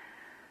change.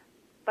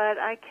 But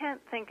I can't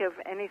think of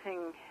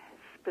anything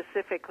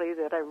specifically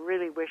that I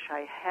really wish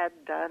I had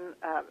done.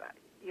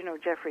 You know,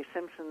 Jeffrey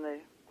Simpson, the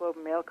Globe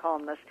and Mail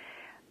columnist,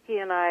 he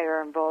and I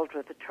are involved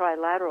with the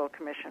Trilateral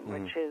Commission,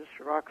 which is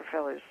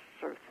Rockefeller's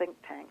sort of think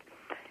tank.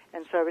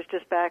 And so I was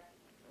just back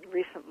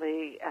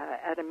recently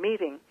at a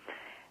meeting,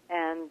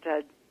 and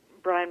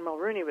Brian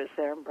Mulrooney was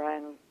there, and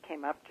Brian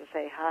came up to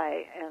say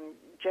hi, and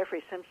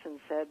Jeffrey Simpson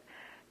said,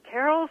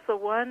 Carole's the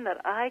one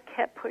that I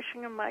kept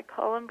pushing in my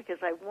column because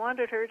I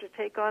wanted her to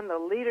take on the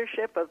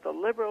leadership of the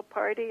Liberal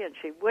Party, and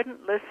she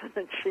wouldn't listen,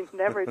 and she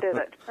never did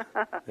it.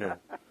 Yeah.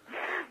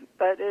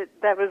 But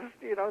that was,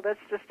 you know, that's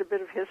just a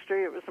bit of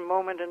history. It was a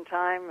moment in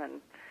time,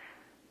 and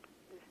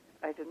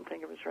I didn't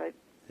think it was right.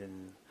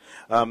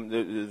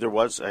 Yeah. There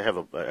was.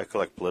 I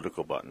collect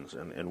political buttons,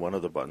 and one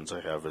of the buttons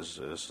I have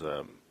is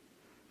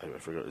I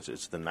forget.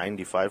 It's the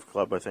 95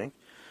 Club, I think,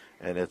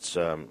 and it's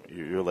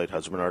your late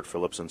husband Art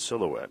Phillips in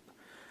silhouette.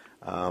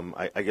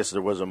 I guess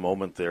there was a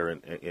moment there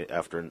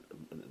after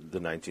the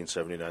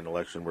 1979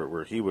 election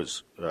where he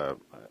was,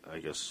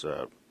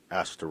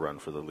 asked to run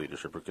for the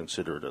leadership, or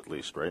consider it at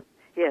least, right?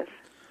 Yes.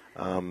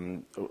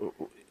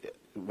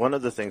 One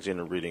of the things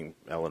in reading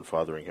Alan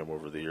Fotheringham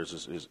over the years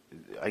is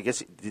I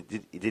guess,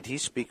 did he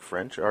speak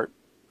French, Art?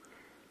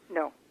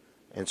 No.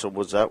 And so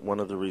was that one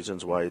of the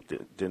reasons why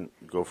it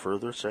didn't go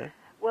further, say?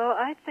 Well,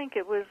 I think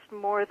it was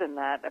more than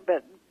that,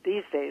 but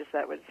these days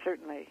that would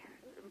certainly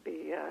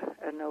be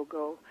a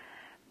no-go.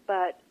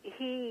 But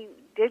he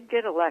did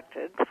get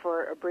elected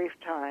for a brief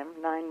time,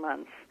 9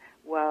 months,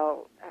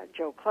 while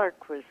Joe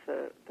Clark was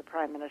the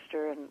prime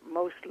minister, and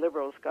most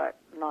Liberals got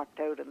knocked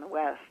out in the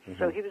West. Mm-hmm.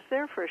 So he was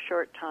there for a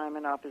short time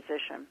in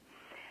opposition.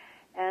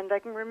 And I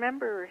can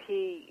remember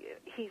he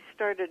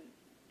started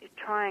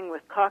trying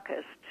with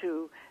caucus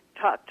to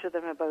talk to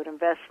them about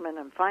investment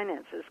and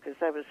finances, because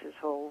that was his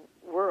whole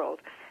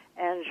world.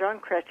 And Jean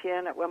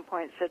Chrétien at one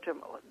point said to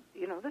him,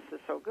 you know, this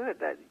is so good,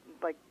 that,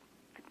 like,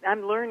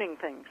 I'm learning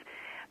things.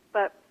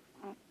 But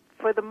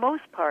for the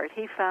most part,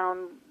 he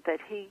found that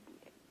he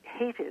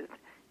hated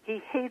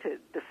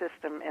the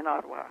system in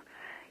Ottawa.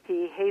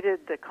 He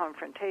hated the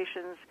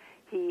confrontations.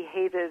 He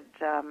hated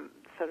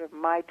sort of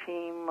my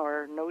team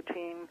or no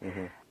team,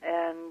 mm-hmm.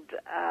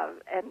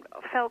 and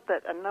felt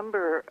that a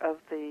number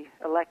of the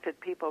elected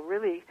people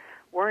really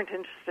weren't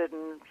interested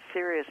in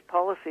serious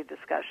policy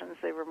discussions.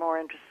 They were more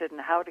interested in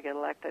how to get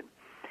elected.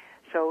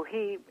 So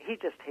he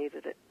just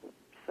hated it.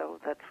 So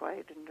that's why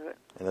he didn't do it.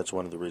 And that's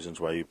one of the reasons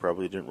why you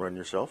probably didn't run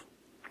yourself?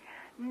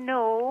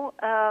 No.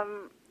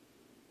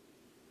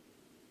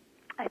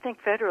 I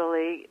think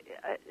federally,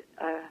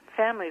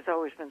 family's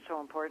always been so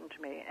important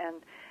to me.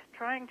 And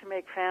trying to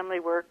make family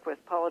work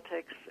with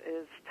politics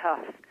is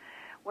tough.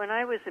 When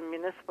I was in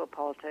municipal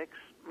politics,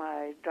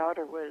 my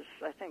daughter was,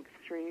 I think,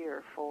 3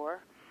 or 4.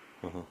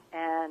 Mm-hmm.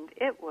 And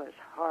it was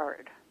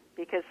hard.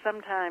 Because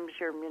sometimes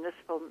your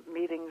municipal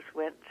meetings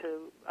went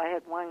to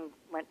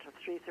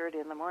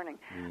 3:30 in the morning.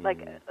 Mm.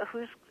 Like,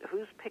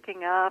 who's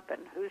picking up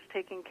and who's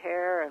taking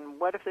care and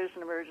what if there's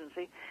an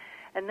emergency?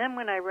 And then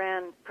when I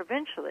ran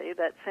provincially,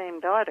 that same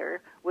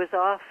daughter was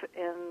off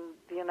in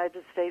the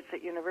United States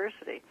at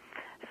university.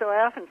 So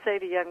I often say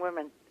to young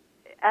women,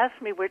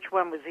 ask me which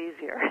one was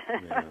easier.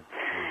 Yeah.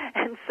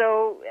 And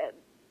so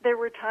there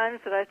were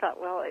times that I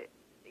thought, well,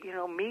 you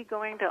know, me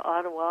going to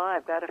Ottawa,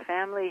 I've got a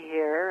family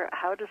here,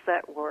 how does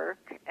that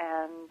work?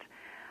 And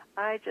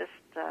I just,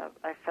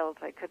 I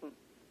felt I couldn't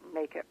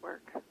make it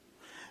work.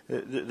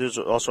 There's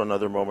also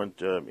another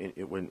moment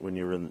when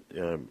you were in,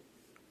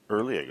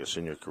 early, I guess,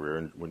 in your career,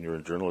 and when you were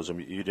in journalism,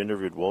 you'd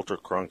interviewed Walter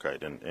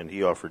Cronkite, and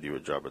he offered you a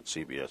job at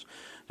CBS.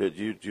 Do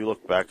you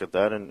look back at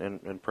that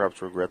and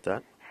perhaps regret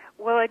that?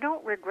 Well, I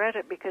don't regret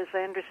it because I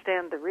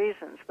understand the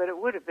reasons, but it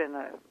would have been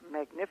a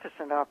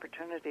magnificent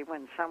opportunity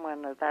when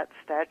someone of that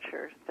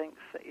stature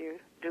thinks that you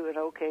do an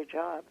okay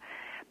job.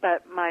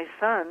 But my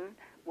son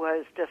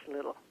was just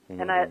little,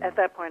 and at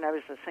that point I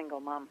was a single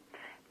mom,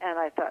 and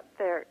I thought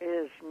there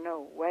is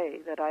no way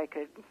that I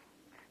could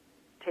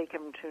take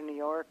him to New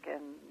York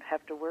and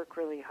have to work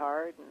really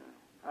hard, and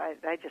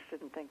I just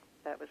didn't think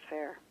that was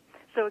fair.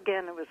 So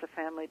again, it was a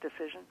family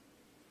decision.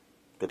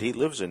 But he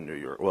lives in New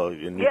York. Well,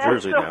 in New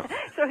Jersey now.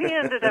 So he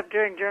ended up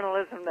doing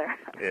journalism there.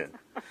 Yeah.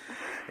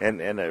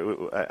 And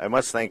I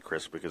must thank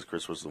Chris, because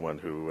Chris was the one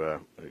who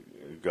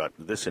got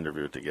this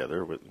interview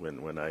together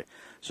when I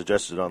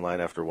suggested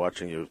online after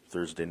watching you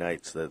Thursday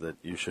nights that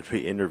you should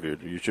be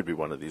interviewed. You should be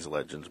one of these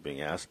legends being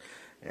asked.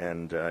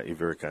 And he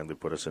very kindly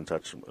put us in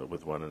touch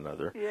with one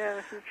another. Yeah,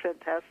 it's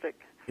fantastic.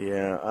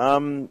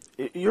 Yeah.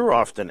 You're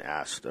often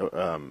asked...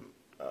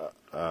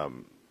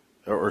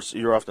 or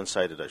you're often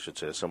cited, I should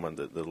say, as someone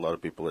that a lot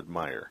of people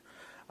admire.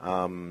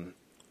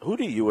 Who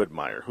do you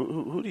admire?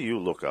 Who do you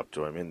look up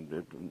to? I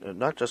mean,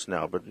 not just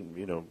now, but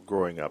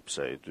growing up,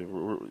 say,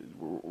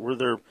 were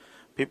there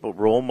people,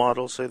 role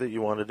models, say, that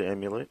you wanted to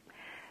emulate?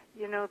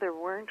 There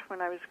weren't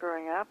when I was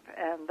growing up,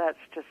 and that's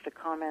just a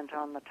comment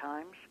on the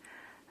times.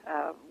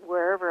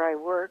 Wherever I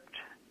worked,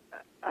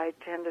 I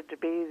tended to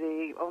be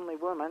the only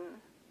woman.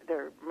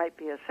 There might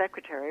be a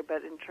secretary,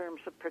 but in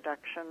terms of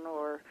production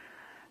or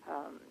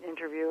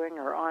interviewing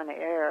or on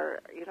air,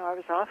 I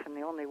was often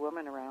the only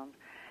woman around.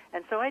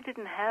 And so I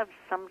didn't have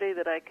somebody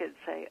that I could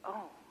say,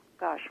 oh,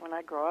 gosh, when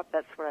I grow up,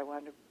 that's what I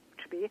wanted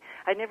to be.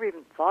 I never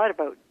even thought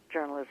about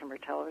journalism or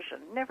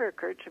television. It never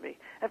occurred to me.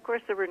 Of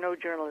course, there were no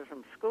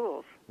journalism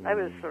schools. I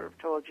was sort of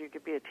told you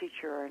could be a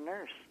teacher or a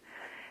nurse.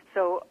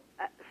 So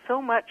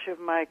much of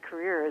my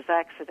career is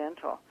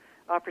accidental.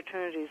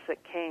 Opportunities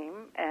that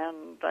came,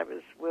 and I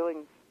was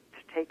willing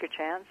to take a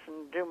chance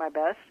and do my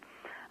best.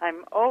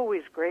 I'm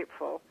always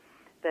grateful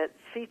that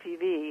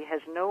CTV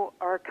has no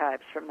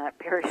archives from that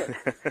period.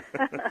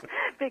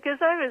 Because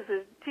I was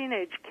a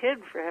teenage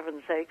kid, for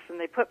heaven's sakes, and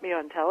they put me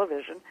on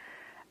television,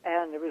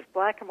 and it was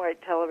black and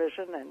white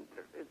television, and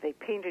they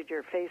painted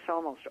your face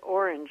almost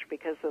orange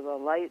because of the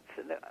lights.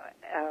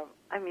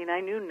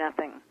 I knew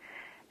nothing,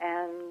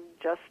 and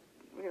just,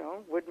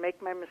 would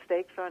make my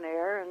mistakes on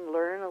air and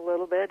learn a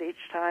little bit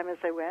each time as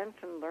I went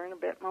and learn a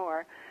bit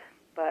more.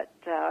 But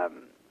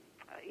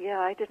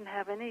I didn't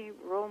have any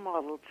role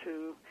model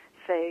to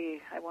say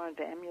I wanted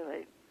to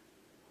emulate.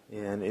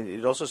 Yeah, and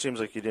it also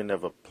seems like you didn't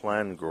have a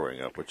plan growing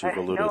up, which you've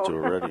alluded to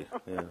already.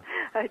 Yeah.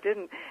 I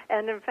didn't.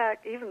 And in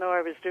fact, even though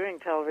I was doing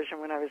television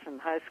when I was in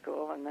high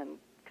school and then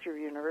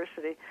through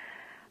university,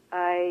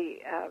 I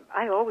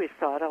always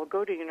thought I'll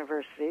go to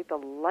university, the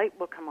light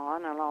will come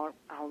on, and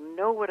I'll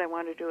know what I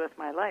want to do with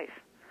my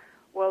life.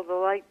 Well, the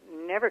light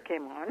never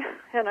came on,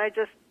 and I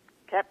just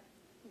kept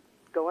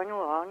going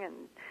along and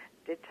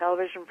did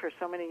television for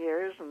so many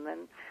years, and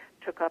then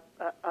took up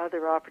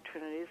other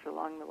opportunities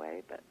along the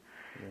way. But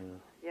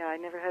I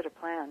never had a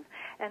plan.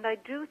 And I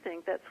do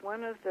think that's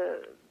one of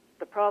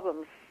the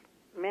problems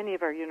many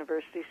of our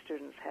university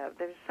students have.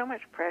 There's so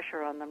much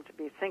pressure on them to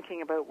be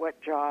thinking about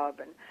what job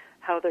and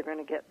how they're going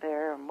to get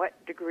there and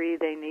what degree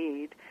they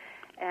need.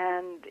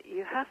 And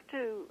you have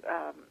to,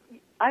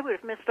 I would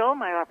have missed all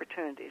my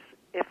opportunities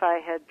if I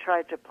had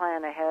tried to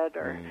plan ahead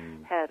or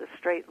had a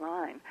straight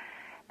line.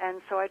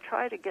 And so I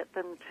try to get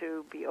them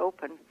to be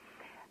open.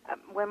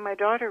 When my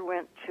daughter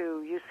went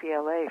to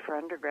UCLA for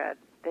undergrad,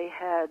 they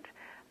had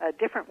a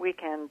different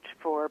weekend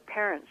for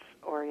parents'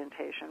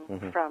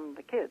 orientation from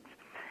the kids.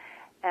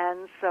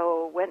 And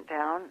so went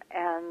down,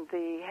 and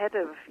the head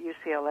of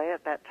UCLA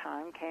at that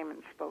time came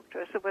and spoke to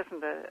us. It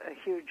wasn't a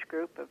huge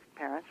group of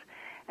parents.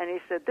 And he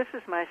said, "This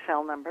is my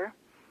cell number.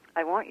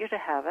 I want you to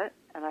have it,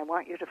 and I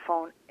want you to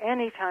phone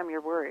anytime you're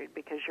worried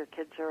because your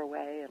kids are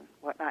away and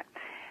whatnot."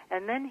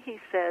 And then he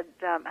said,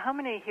 "How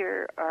many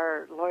here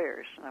are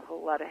lawyers?" And a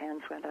whole lot of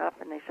hands went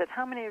up. And they said,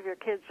 "How many of your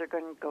kids are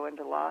going to go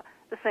into law?"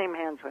 The same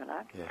hands went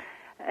up. Yeah.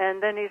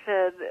 And then he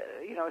said,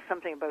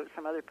 something about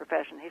some other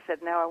profession. He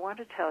said, "Now I want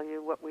to tell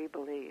you what we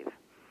believe.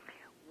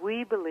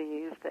 We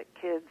believe that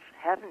kids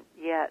haven't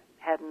yet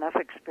had enough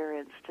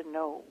experience to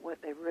know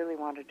what they really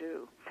want to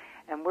do.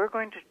 And we're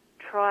going to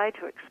try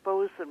to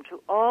expose them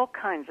to all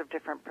kinds of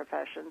different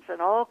professions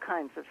and all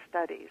kinds of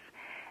studies.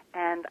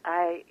 And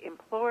I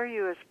implore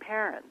you as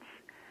parents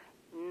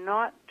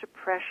not to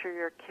pressure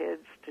your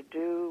kids to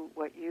do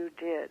what you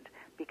did,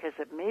 because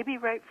it may be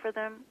right for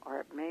them or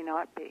it may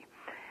not be."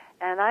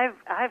 And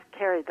I've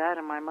carried that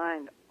in my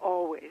mind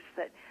always,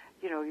 that,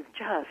 you've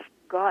just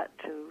got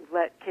to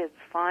let kids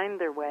find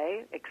their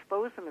way,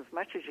 expose them as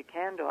much as you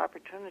can to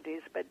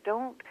opportunities, but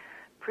don't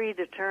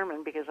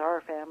predetermine, because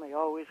our family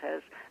always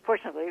has,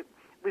 fortunately,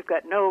 we've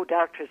got no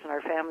doctors in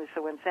our family,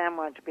 so when Sam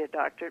wanted to be a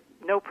doctor,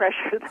 no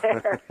pressure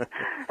there.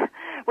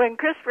 When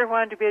Christopher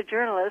wanted to be a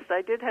journalist,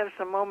 I did have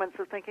some moments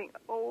of thinking,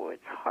 oh,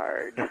 it's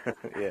hard.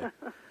 Yeah.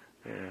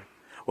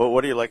 Well,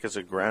 what do you like as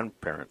a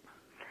grandparent?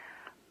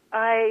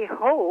 I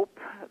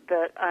hope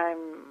that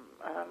I'm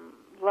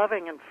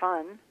loving and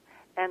fun,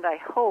 and I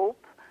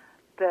hope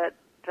that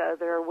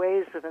there are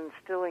ways of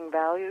instilling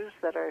values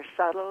that are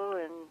subtle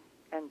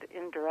and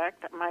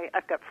indirect.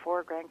 I've got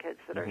 4 grandkids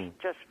that are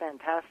just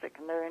fantastic,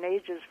 and they're in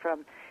ages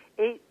from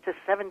 8 to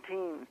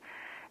 17.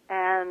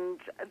 And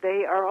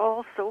they are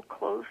all so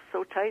close,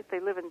 so tight. They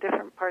live in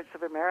different parts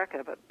of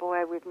America, but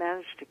boy, we've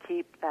managed to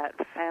keep that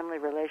family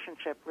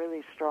relationship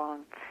really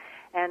strong.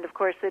 And of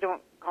course, they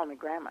don't call me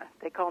Grandma;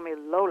 they call me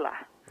Lola.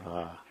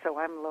 So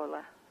I'm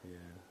Lola. Yeah.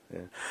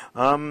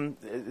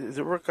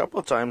 There were a couple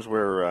of times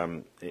where,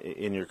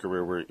 in your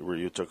career, where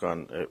you took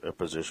on a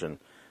position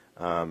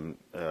for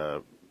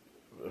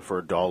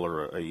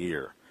 $1 a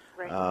year.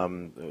 Right.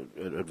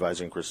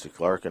 Advising Christy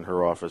Clark in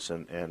her office,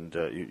 and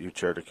you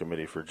chaired a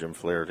committee for Jim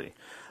Flaherty.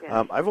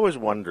 Yes. I've always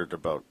wondered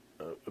about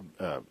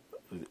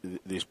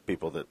these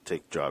people that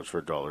take jobs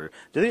for $1.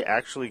 Do they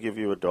actually give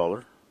you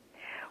 $1?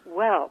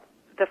 Well,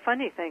 the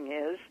funny thing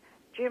is,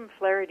 Jim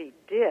Flaherty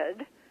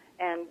did,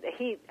 and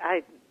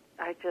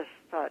I just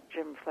thought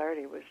Jim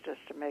Flaherty was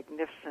just a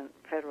magnificent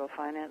federal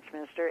finance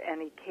minister,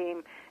 and he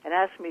came and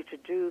asked me to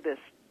do this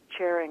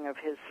chairing of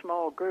his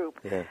small group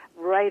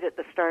right at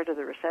the start of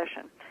the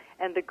recession.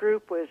 And the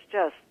group was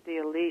just the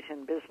elite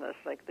in business,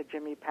 like the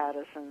Jimmy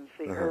Pattisons,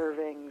 the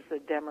Irvings, the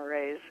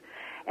Desmarais.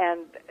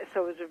 And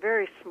so it was a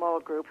very small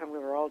group, and we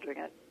were all doing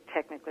it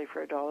technically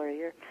for $1 a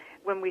year.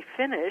 When we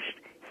finished,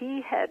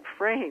 he had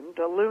framed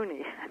a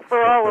loonie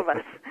for all of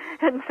us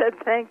and said,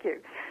 "Thank you."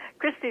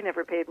 Christy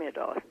never paid me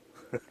 $1.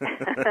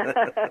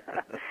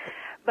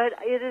 But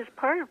it is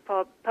part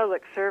of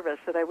public service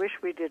that I wish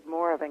we did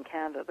more of in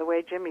Canada, the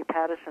way Jimmy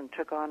Pattison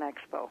took on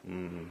Expo.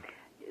 Mm-hmm.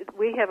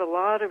 We have a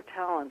lot of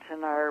talent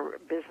in our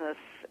business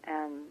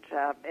and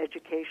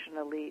education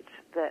elite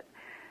that,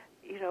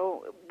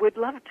 would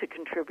love to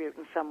contribute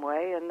in some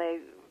way, and they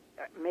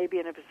may be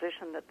in a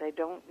position that they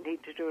don't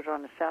need to do it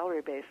on a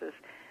salary basis,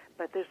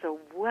 but there's a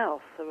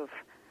wealth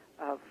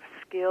of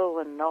skill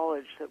and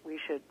knowledge that we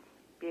should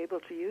be able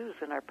to use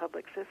in our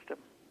public system.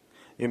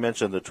 You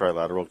mentioned the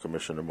Trilateral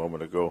Commission a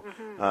moment ago.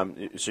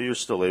 Mm-hmm. So you're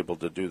still able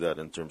to do that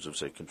in terms of,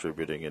 say,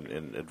 contributing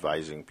and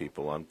advising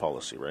people on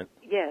policy, right?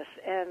 Yes,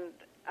 and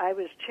I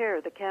was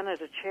the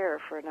Canada chair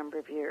for a number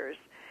of years,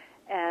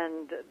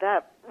 and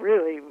that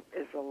really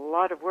is a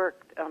lot of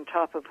work on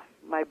top of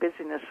my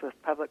busyness with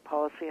public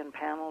policy and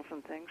panels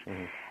and things.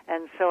 Mm-hmm.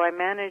 And so I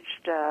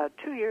managed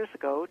 2 years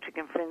ago to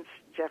convince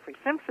Jeffrey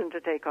Simpson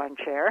to take on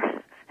chair,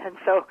 and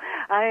so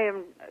I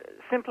am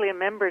simply a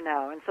member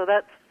now, and so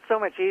that's so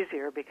much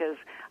easier because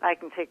I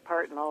can take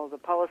part in all of the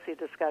policy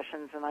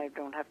discussions, and I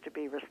don't have to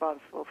be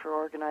responsible for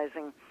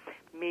organizing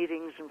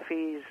meetings and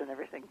fees and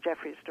everything.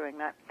 Jeffrey's doing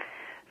that.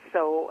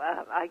 So,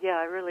 I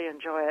really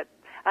enjoy it.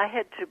 I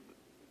had to,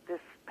 this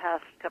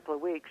past couple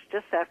of weeks,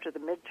 just after the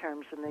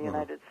midterms in the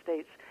United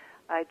States,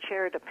 I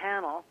chaired a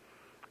panel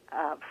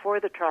for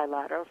the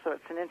Trilateral, so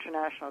it's an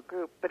international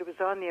group, but it was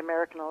on the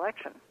American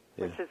election,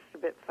 which is a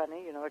bit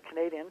funny, a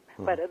Canadian,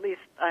 but at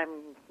least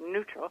I'm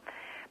neutral.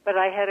 But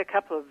I had a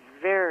couple of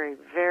very,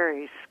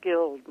 very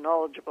skilled,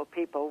 knowledgeable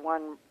people,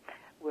 one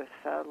with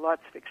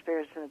lots of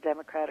experience in the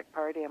Democratic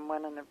Party and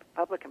one in the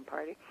Republican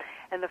Party.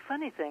 And the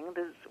funny thing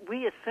is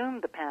we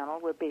assumed the panel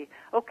would be,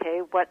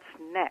 okay, what's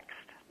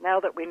next? Now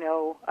that we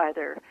know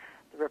either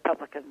the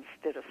Republicans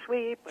did a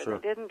sweep or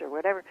they didn't or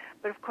whatever.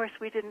 But, of course,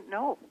 we didn't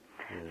know.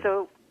 Yeah.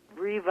 So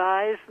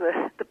revise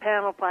the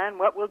panel plan.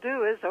 What we'll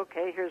do is,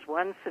 okay, here's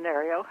one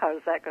scenario.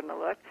 How's that going to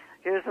look?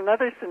 Here's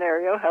another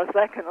scenario. How's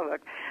that going to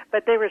look?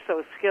 But they were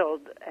so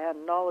skilled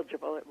and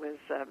knowledgeable. It was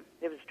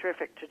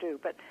terrific to do.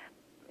 But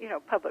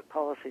public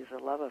policy is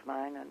a love of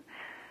mine,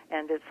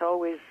 and it's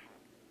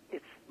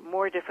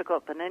more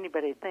difficult than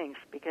anybody thinks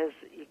because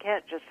you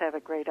can't just have a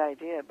great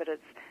idea, but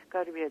it's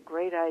got to be a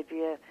great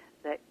idea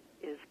that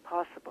is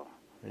possible.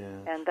 Yeah.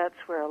 And that's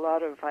where a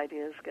lot of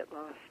ideas get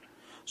lost.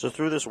 So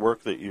through this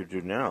work that you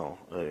do now,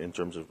 in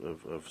terms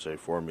of, say,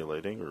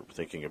 formulating or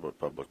thinking about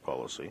public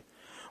policy,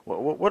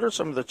 what are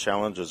some of the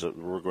challenges that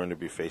we're going to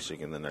be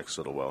facing in the next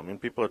little while? I mean,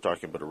 people are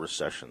talking about a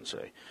recession,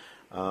 say.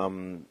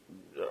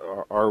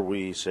 Are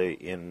we, say,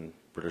 in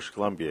British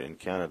Columbia, in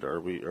Canada,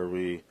 are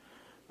we?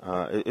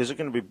 Is it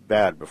going to be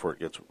bad before it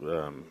gets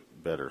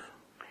better?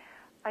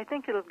 I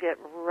think it'll get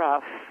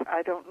rough.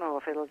 I don't know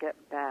if it'll get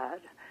bad,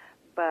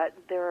 but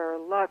there are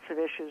lots of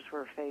issues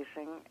we're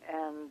facing,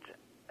 and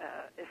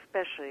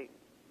especially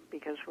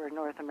because we're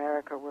North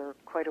America, we're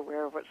quite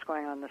aware of what's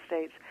going on in the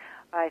States.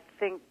 I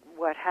think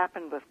what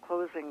happened with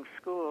closing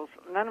schools,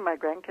 none of my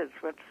grandkids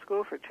went to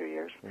school for 2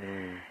 years.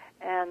 Mm.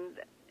 And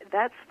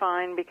that's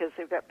fine because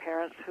they've got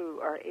parents who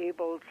are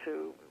able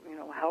to,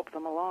 help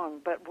them along.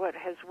 But what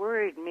has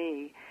worried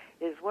me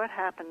is what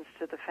happens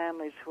to the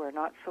families who are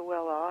not so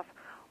well off,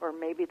 or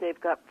maybe they've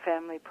got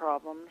family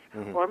problems,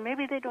 or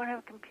maybe they don't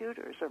have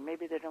computers, or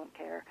maybe they don't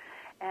care.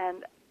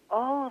 And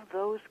all of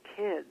those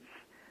kids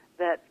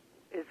that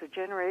is a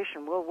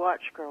generation we'll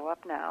watch grow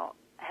up now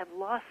have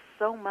lost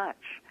so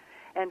much.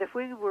 And if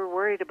we were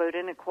worried about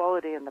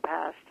inequality in the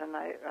past, and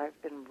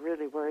I've been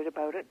really worried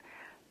about it,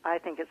 I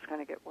think it's going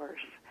to get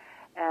worse.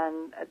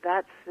 And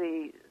that's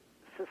the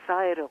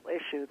societal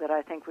issue that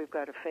I think we've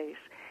got to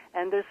face.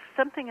 And there's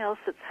something else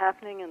that's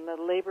happening in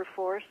the labor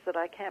force that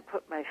I can't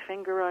put my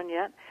finger on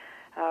yet.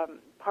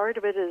 Part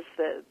of it is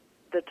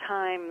the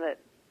time that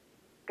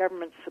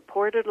government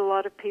supported a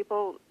lot of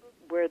people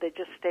where they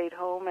just stayed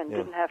home and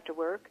didn't have to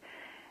work.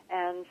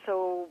 And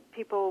so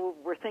people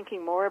were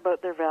thinking more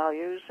about their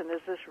values, and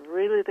is this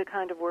really the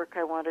kind of work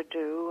I want to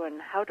do,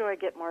 and how do I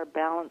get more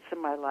balance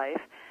in my life?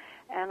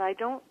 And I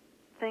don't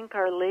think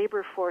our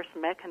labor force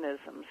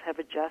mechanisms have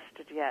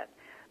adjusted yet.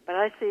 But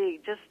I see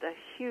just a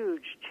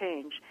huge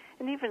change.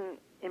 And even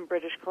in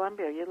British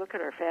Columbia, you look at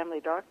our family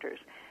doctors,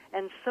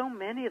 and so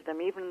many of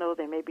them, even though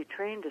they may be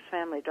trained as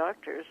family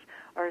doctors,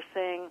 are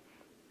saying,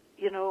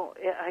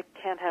 I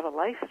can't have a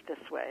life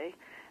this way.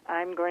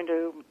 I'm going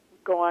to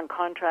go on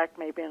contract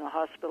maybe in a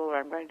hospital, or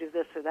I'm going to do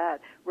this or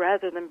that,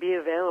 rather than be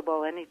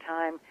available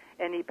anytime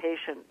any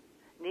patient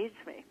needs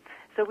me.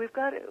 So we've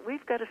got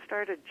to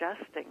start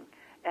adjusting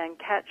and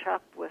catch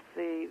up with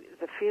the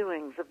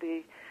feelings of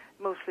the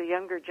mostly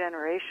younger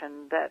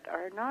generation that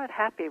are not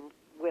happy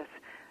with,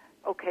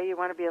 okay, you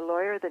want to be a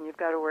lawyer, then you've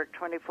got to work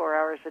 24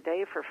 hours a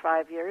day for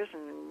 5 years,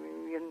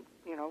 and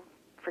you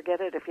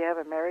forget it. If you have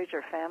a marriage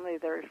or family,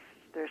 they're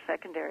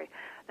secondary.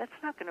 That's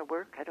not going to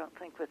work, I don't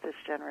think, with this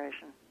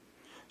generation.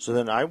 So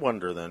then I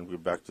wonder, we're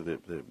back to the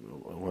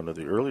one of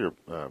the earlier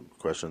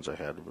questions I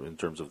had in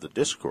terms of the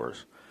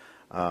discourse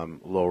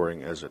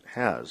lowering as it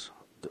has.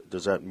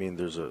 Does that mean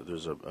there's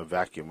a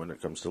vacuum when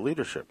it comes to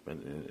leadership,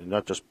 and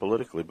not just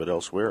politically but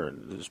elsewhere,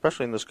 and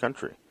especially in this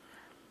country?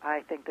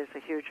 I think there's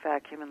a huge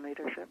vacuum in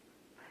leadership,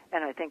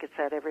 and I think it's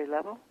at every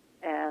level,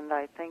 and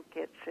I think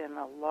it's in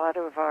a lot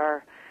of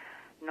our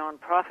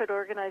nonprofit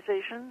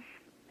organizations,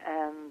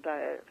 and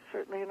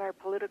certainly in our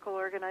political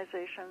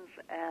organizations,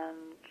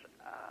 and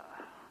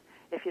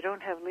if you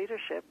don't have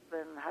leadership,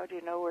 then how do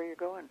you know where you're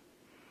going?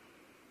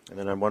 And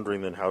then I'm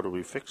wondering, then how do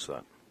we fix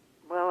that?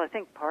 Well, I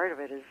think part of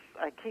it is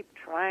I keep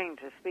trying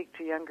to speak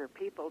to younger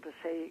people to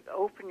say,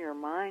 open your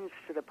minds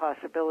to the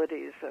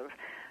possibilities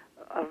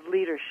of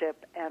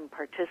leadership and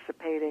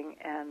participating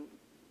and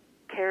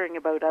caring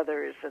about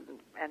others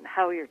and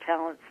how your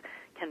talents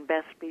can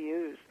best be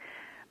used.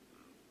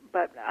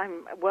 But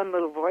I'm one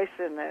little voice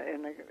in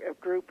a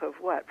group of,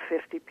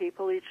 50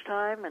 people each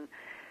time, and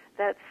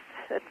that's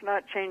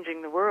not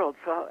changing the world.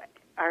 So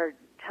our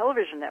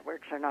television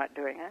networks are not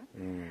doing it,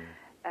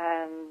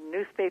 and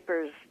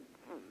newspapers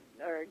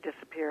are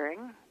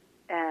disappearing,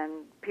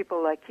 and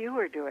people like you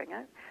are doing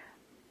it.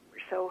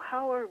 So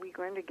how are we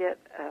going to get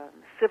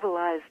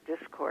civilized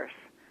discourse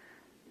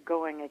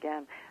going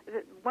again?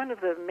 One of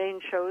the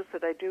main shows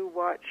that I do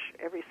watch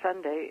every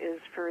Sunday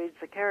is Fareed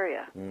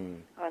Zakaria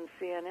on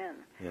CNN.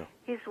 Yeah.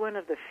 He's one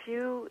of the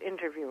few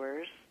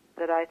interviewers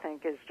that I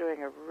think is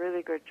doing a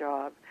really good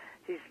job.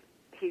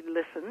 He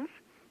listens.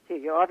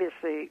 He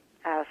obviously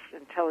asks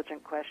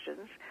intelligent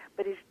questions,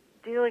 but he's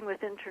dealing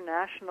with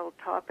international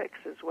topics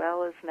as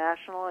well as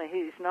national.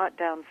 He's not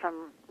down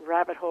some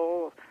rabbit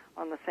hole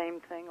on the same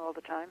thing all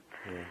the time.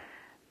 Yeah.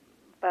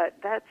 But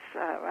that's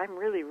I'm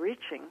really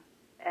reaching,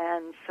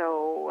 and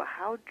so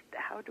how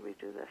do we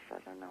do this? I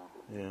don't know.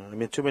 Yeah, I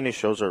mean, too many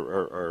shows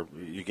are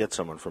you get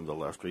someone from the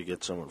left or you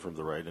get someone from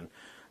the right, and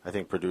I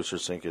think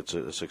producers think it's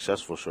a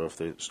successful show if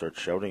they start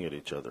shouting at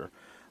each other.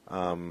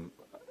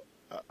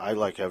 I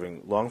like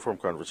having long-form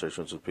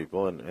conversations with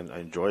people, and I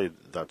enjoy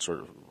that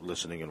sort of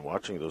listening and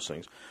watching those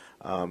things.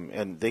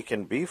 And they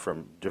can be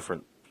from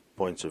different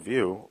points of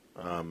view.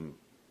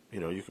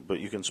 But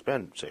you can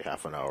spend, say,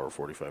 half an hour or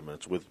 45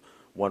 minutes with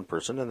one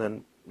person, and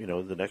then,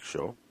 the next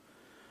show,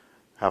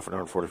 half an hour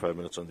and 45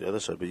 minutes on the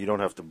other side. But you don't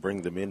have to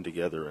bring them in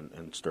together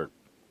and start,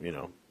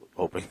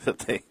 hoping that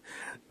they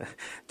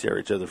tear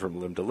each other from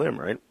limb to limb,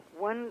 right?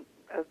 One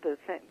of the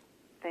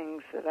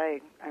things that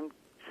I'm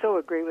so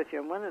agree with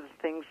you, and one of the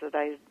things that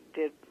I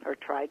did or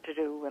tried to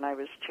do when I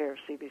was chair of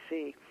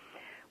CBC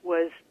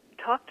was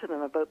talk to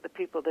them about the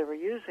people they were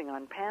using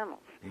on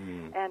panels.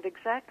 And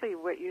exactly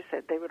what you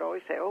said, they would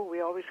always say, oh, we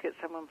always get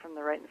someone from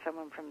the right and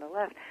someone from the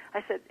left.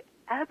 I said,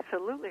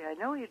 absolutely, I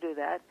know you do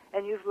that,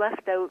 and you've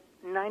left out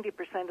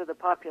 90% of the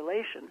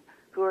population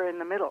who are in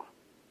the middle.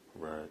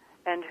 Right.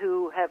 And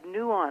who have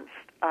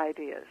nuanced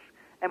ideas.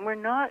 And we're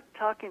not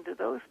talking to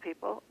those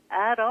people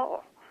at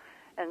all.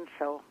 And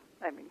so,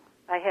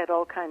 I had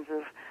all kinds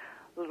of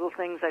little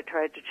things I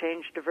tried to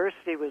change.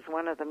 Diversity was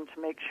one of them,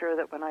 to make sure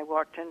that when I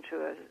walked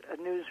into a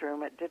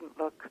newsroom, it didn't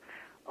look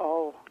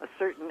all a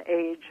certain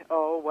age,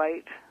 all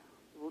white,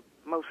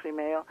 mostly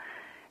male.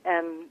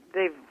 And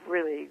they've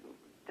really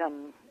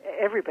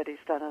everybody's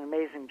done an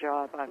amazing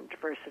job on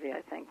diversity,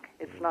 I think.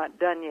 It's not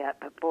done yet,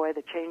 but boy,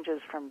 the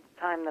changes from the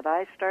time that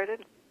I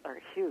started are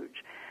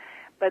huge.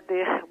 But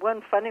the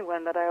one funny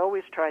one that I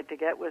always tried to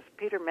get was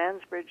Peter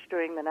Mansbridge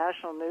doing the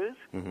national news.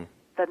 Mm-hmm.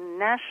 The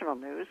national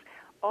news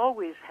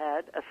always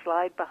had a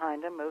slide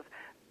behind him of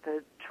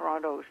the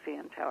Toronto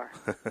CN Tower.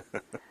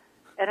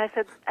 And I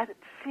said,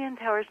 CN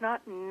Tower is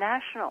not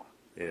national.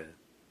 Yeah.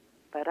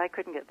 But I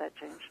couldn't get that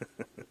changed.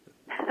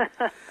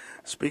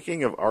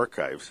 Speaking of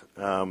archives,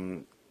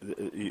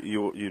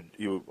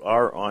 you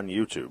are on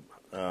YouTube.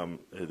 There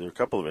are a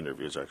couple of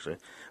interviews, actually.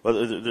 Well,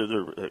 there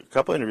are a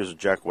couple of interviews with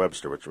Jack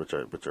Webster,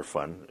 which are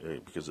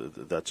fun, because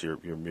that's your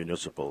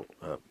municipal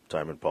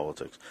time in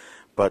politics.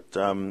 But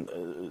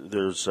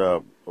there's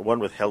one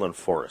with Helen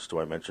Forrest, who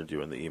I mentioned to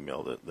you in the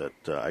email,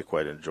 that I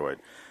quite enjoyed.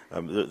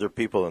 There are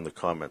people in the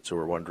comments who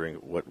were wondering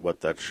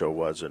what that show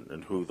was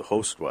and who the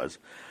host was.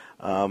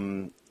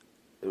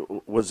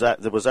 Was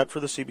that for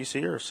the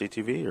CBC or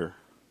CTV or?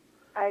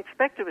 I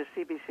expect it was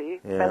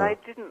CBC, Yeah. but I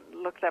didn't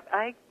look it up.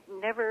 I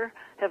never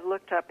have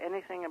looked up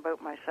anything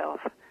about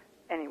myself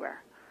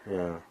anywhere.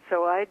 Yeah.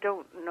 So I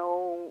don't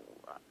know,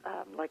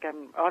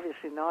 I'm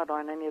obviously not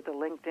on any of the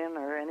LinkedIn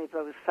or any of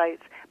those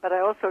sites, but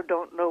I also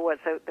don't know what's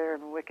out there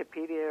in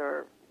Wikipedia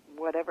or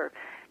whatever.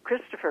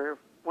 Christopher,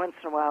 once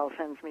in a while,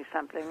 sends me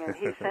something, and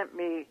he sent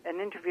me an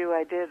interview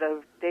I did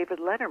of David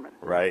Letterman.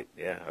 Right,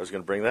 yeah. I was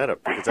going to bring that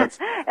up, because that's...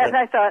 And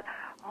I thought,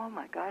 oh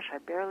my gosh, I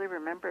barely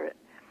remember it.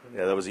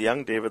 Yeah, that was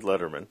young David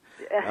Letterman,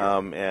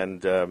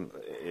 and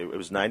it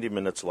was 90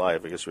 minutes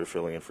live. I guess we were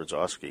filling in for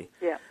Zosky.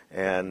 Yeah.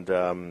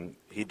 And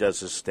he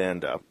does his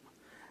stand-up,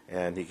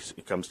 and he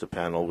comes to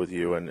panel with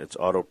you, and it's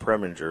Otto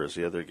Preminger as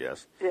the other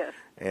guest. Yes.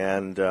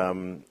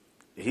 And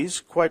he's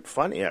quite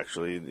funny,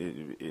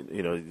 actually.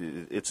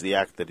 It's the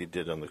act that he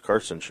did on the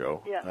Carson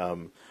show. Yeah.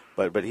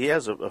 But he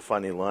has a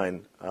funny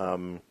line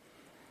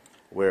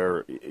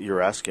where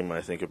you're asking him,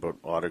 I think, about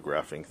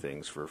autographing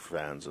things for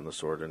fans and the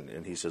sort,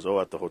 and he says,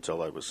 at the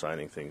hotel I was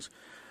signing things.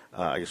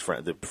 I guess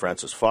the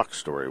Francis Fox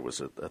story was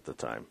at the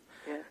time.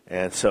 Yeah.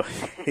 And so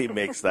he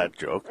makes that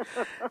joke.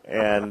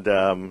 And,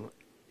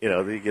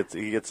 he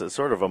gets a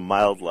sort of a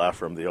mild laugh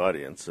from the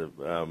audience.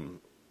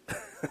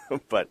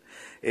 But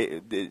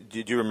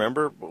did you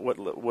remember what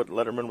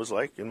Letterman was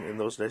like in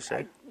those days?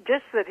 Say?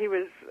 Just that he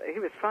was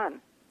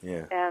fun.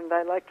 Yeah. And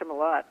I liked him a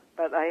lot,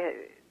 but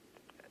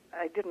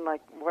I didn't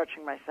like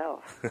watching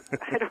myself.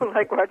 I don't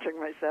like watching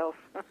myself.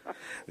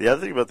 The other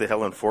thing about the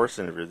Helen Forrest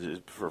interview,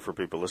 for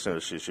people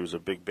listening, she was a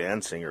big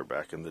band singer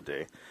back in the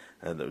day,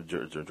 and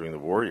during the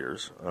war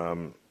years.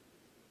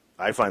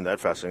 I find that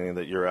fascinating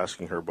that you're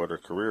asking her about her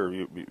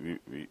career.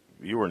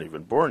 You weren't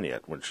even born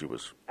yet when she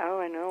was. Oh,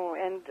 I know.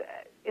 And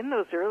in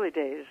those early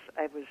days,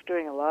 I was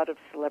doing a lot of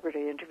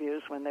celebrity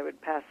interviews when they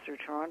would pass through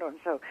Toronto, and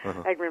so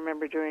I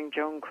remember doing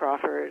Joan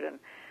Crawford and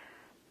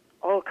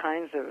all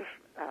kinds of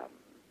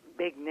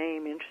big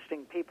name,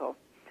 interesting people.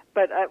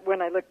 But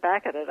when I look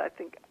back at it, I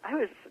think I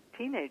was a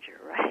teenager,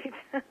 right?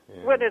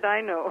 Yeah. What did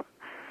I know?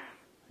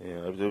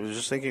 Yeah, I was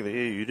just thinking that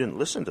you didn't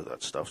listen to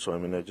that stuff. So I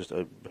mean,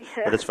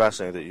 but it's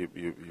fascinating that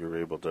you were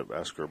able to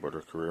ask her about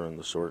her career and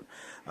the sort.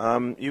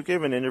 You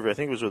gave an interview, I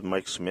think it was with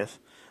Mike Smith,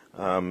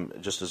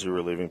 just as you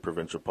were leaving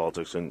provincial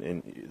politics,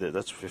 and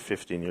that's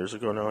 15 years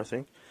ago now, I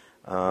think.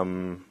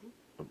 Around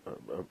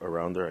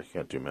there, I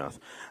can't do math.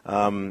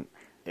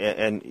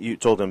 And you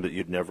told him that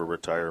you'd never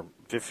retire.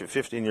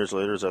 15 years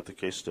later, is that the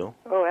case still?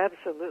 Oh,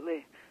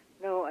 absolutely.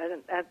 No,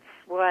 that's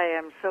why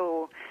I'm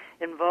so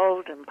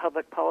involved in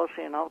public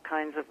policy in all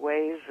kinds of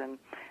ways, and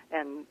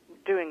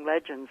doing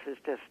Legends has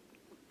just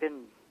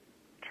been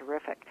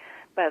terrific.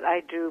 But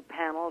I do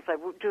panels. I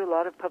do a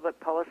lot of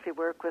public policy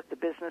work with the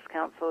Business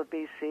Council of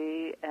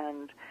BC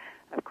and,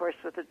 of course,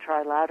 with the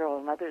Trilateral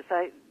and others.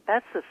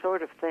 That's the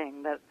sort of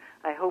thing that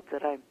I hope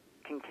that I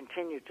can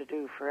continue to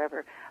do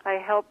forever. I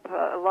help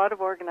a lot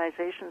of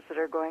organizations that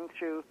are going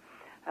through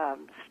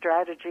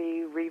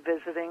strategy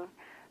revisiting,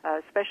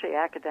 especially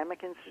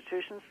academic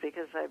institutions,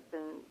 because I've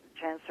been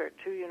chancellor at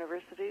 2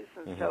 universities,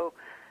 and so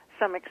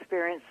some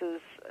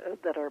experiences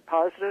that are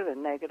positive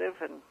and negative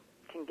and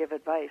can give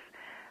advice.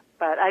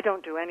 But I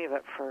don't do any of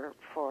it for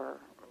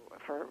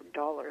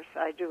dollars.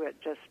 I do it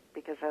just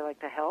because I like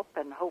to help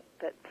and hope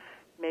that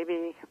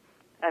maybe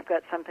I've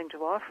got something to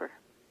offer.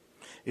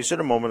 You said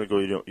a moment ago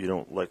you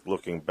don't like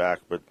looking back,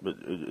 but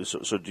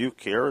so do you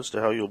care as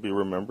to how you'll be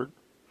remembered?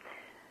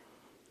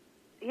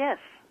 Yes,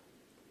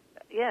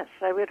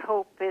 I would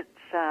hope it's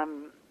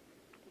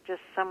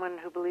just someone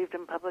who believed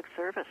in public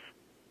service.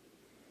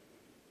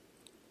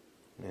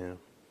 Yeah,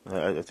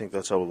 I think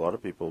that's how a lot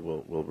of people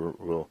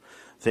will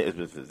think.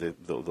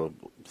 They'll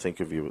think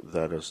of you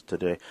that as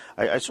today.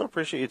 I so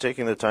appreciate you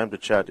taking the time to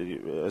chat.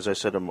 As I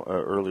said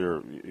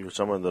earlier, you're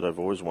someone that I've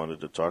always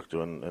wanted to talk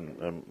to,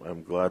 and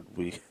I'm glad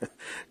we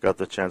got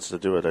the chance to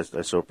do it.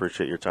 I so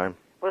appreciate your time.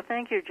 Well,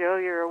 thank you, Joe.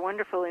 You're a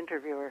wonderful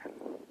interviewer.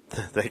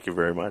 Thank you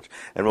very much.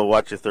 And we'll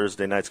watch you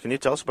Thursday nights. Can you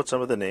tell us about some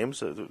of the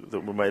names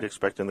that we might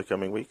expect in the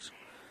coming weeks?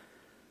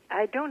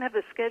 I don't have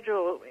the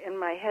schedule in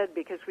my head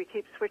because we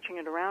keep switching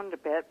it around a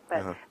bit,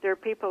 but there are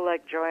people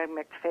like Joy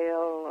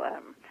McPhail,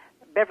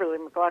 Beverly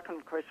McLaughlin,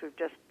 of course, we've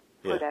just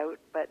put out,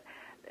 but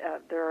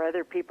there are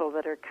other people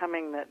that are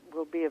coming that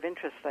will be of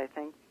interest, I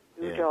think.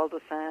 Ujjal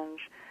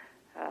Dosanjh,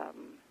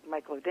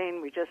 Michael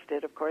O'Dane, we just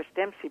did, of course.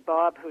 Dempsey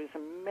Bob, who's a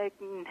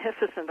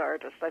magnificent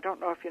artist. I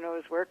don't know if you know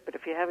his work, but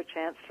if you have a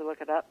chance to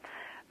look it up.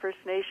 First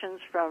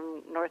Nations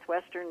from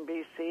northwestern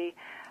BC,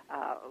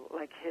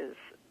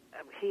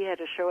 he had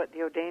a show at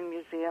the O'Dane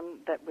Museum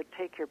that would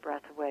take your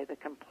breath away. The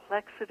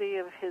complexity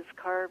of his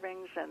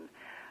carvings and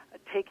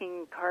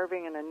taking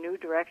carving in a new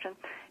direction.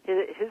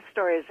 His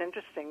story is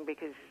interesting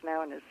because he's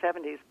now in his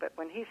 70s, but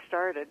when he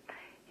started,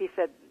 he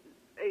said,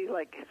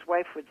 like his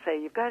wife would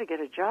say, you've got to get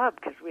a job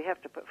because we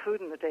have to put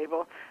food on the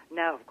table.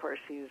 Now, of course,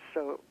 he's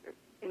so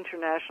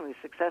internationally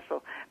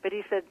successful. But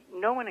he said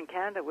no one in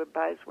Canada would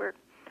buy his work.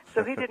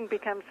 So he didn't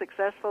become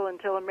successful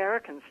until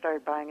Americans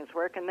started buying his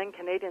work, and then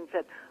Canadians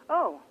said,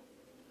 oh,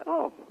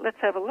 let's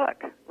have a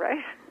look,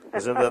 right?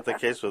 Isn't that the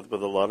case with a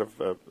lot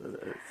of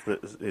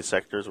these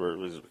sectors, where it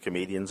was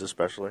comedians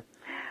especially?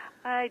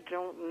 I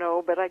don't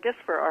know, but I guess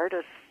for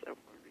artists,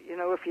 you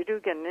know, if you do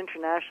get an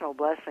international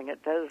blessing,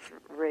 it does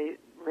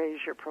raise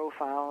your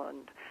profile.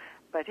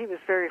 But he was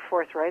very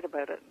forthright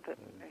about it, that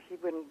he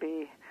wouldn't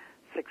be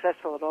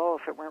successful at all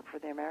if it weren't for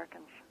the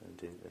Americans.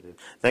 Indeed.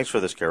 Thanks for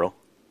this, Carole.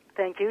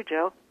 Thank you,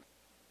 Joe.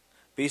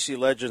 BC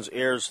Legends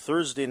airs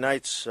Thursday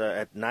nights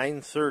at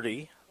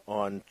 9:30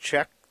 on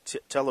Czech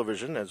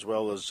television, as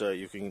well as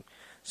you can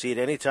see it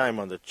anytime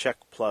on the Czech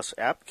Plus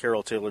app.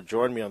 Carole Taylor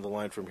joined me on the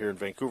line from here in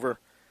Vancouver.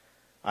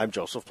 I'm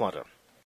Joseph Planta.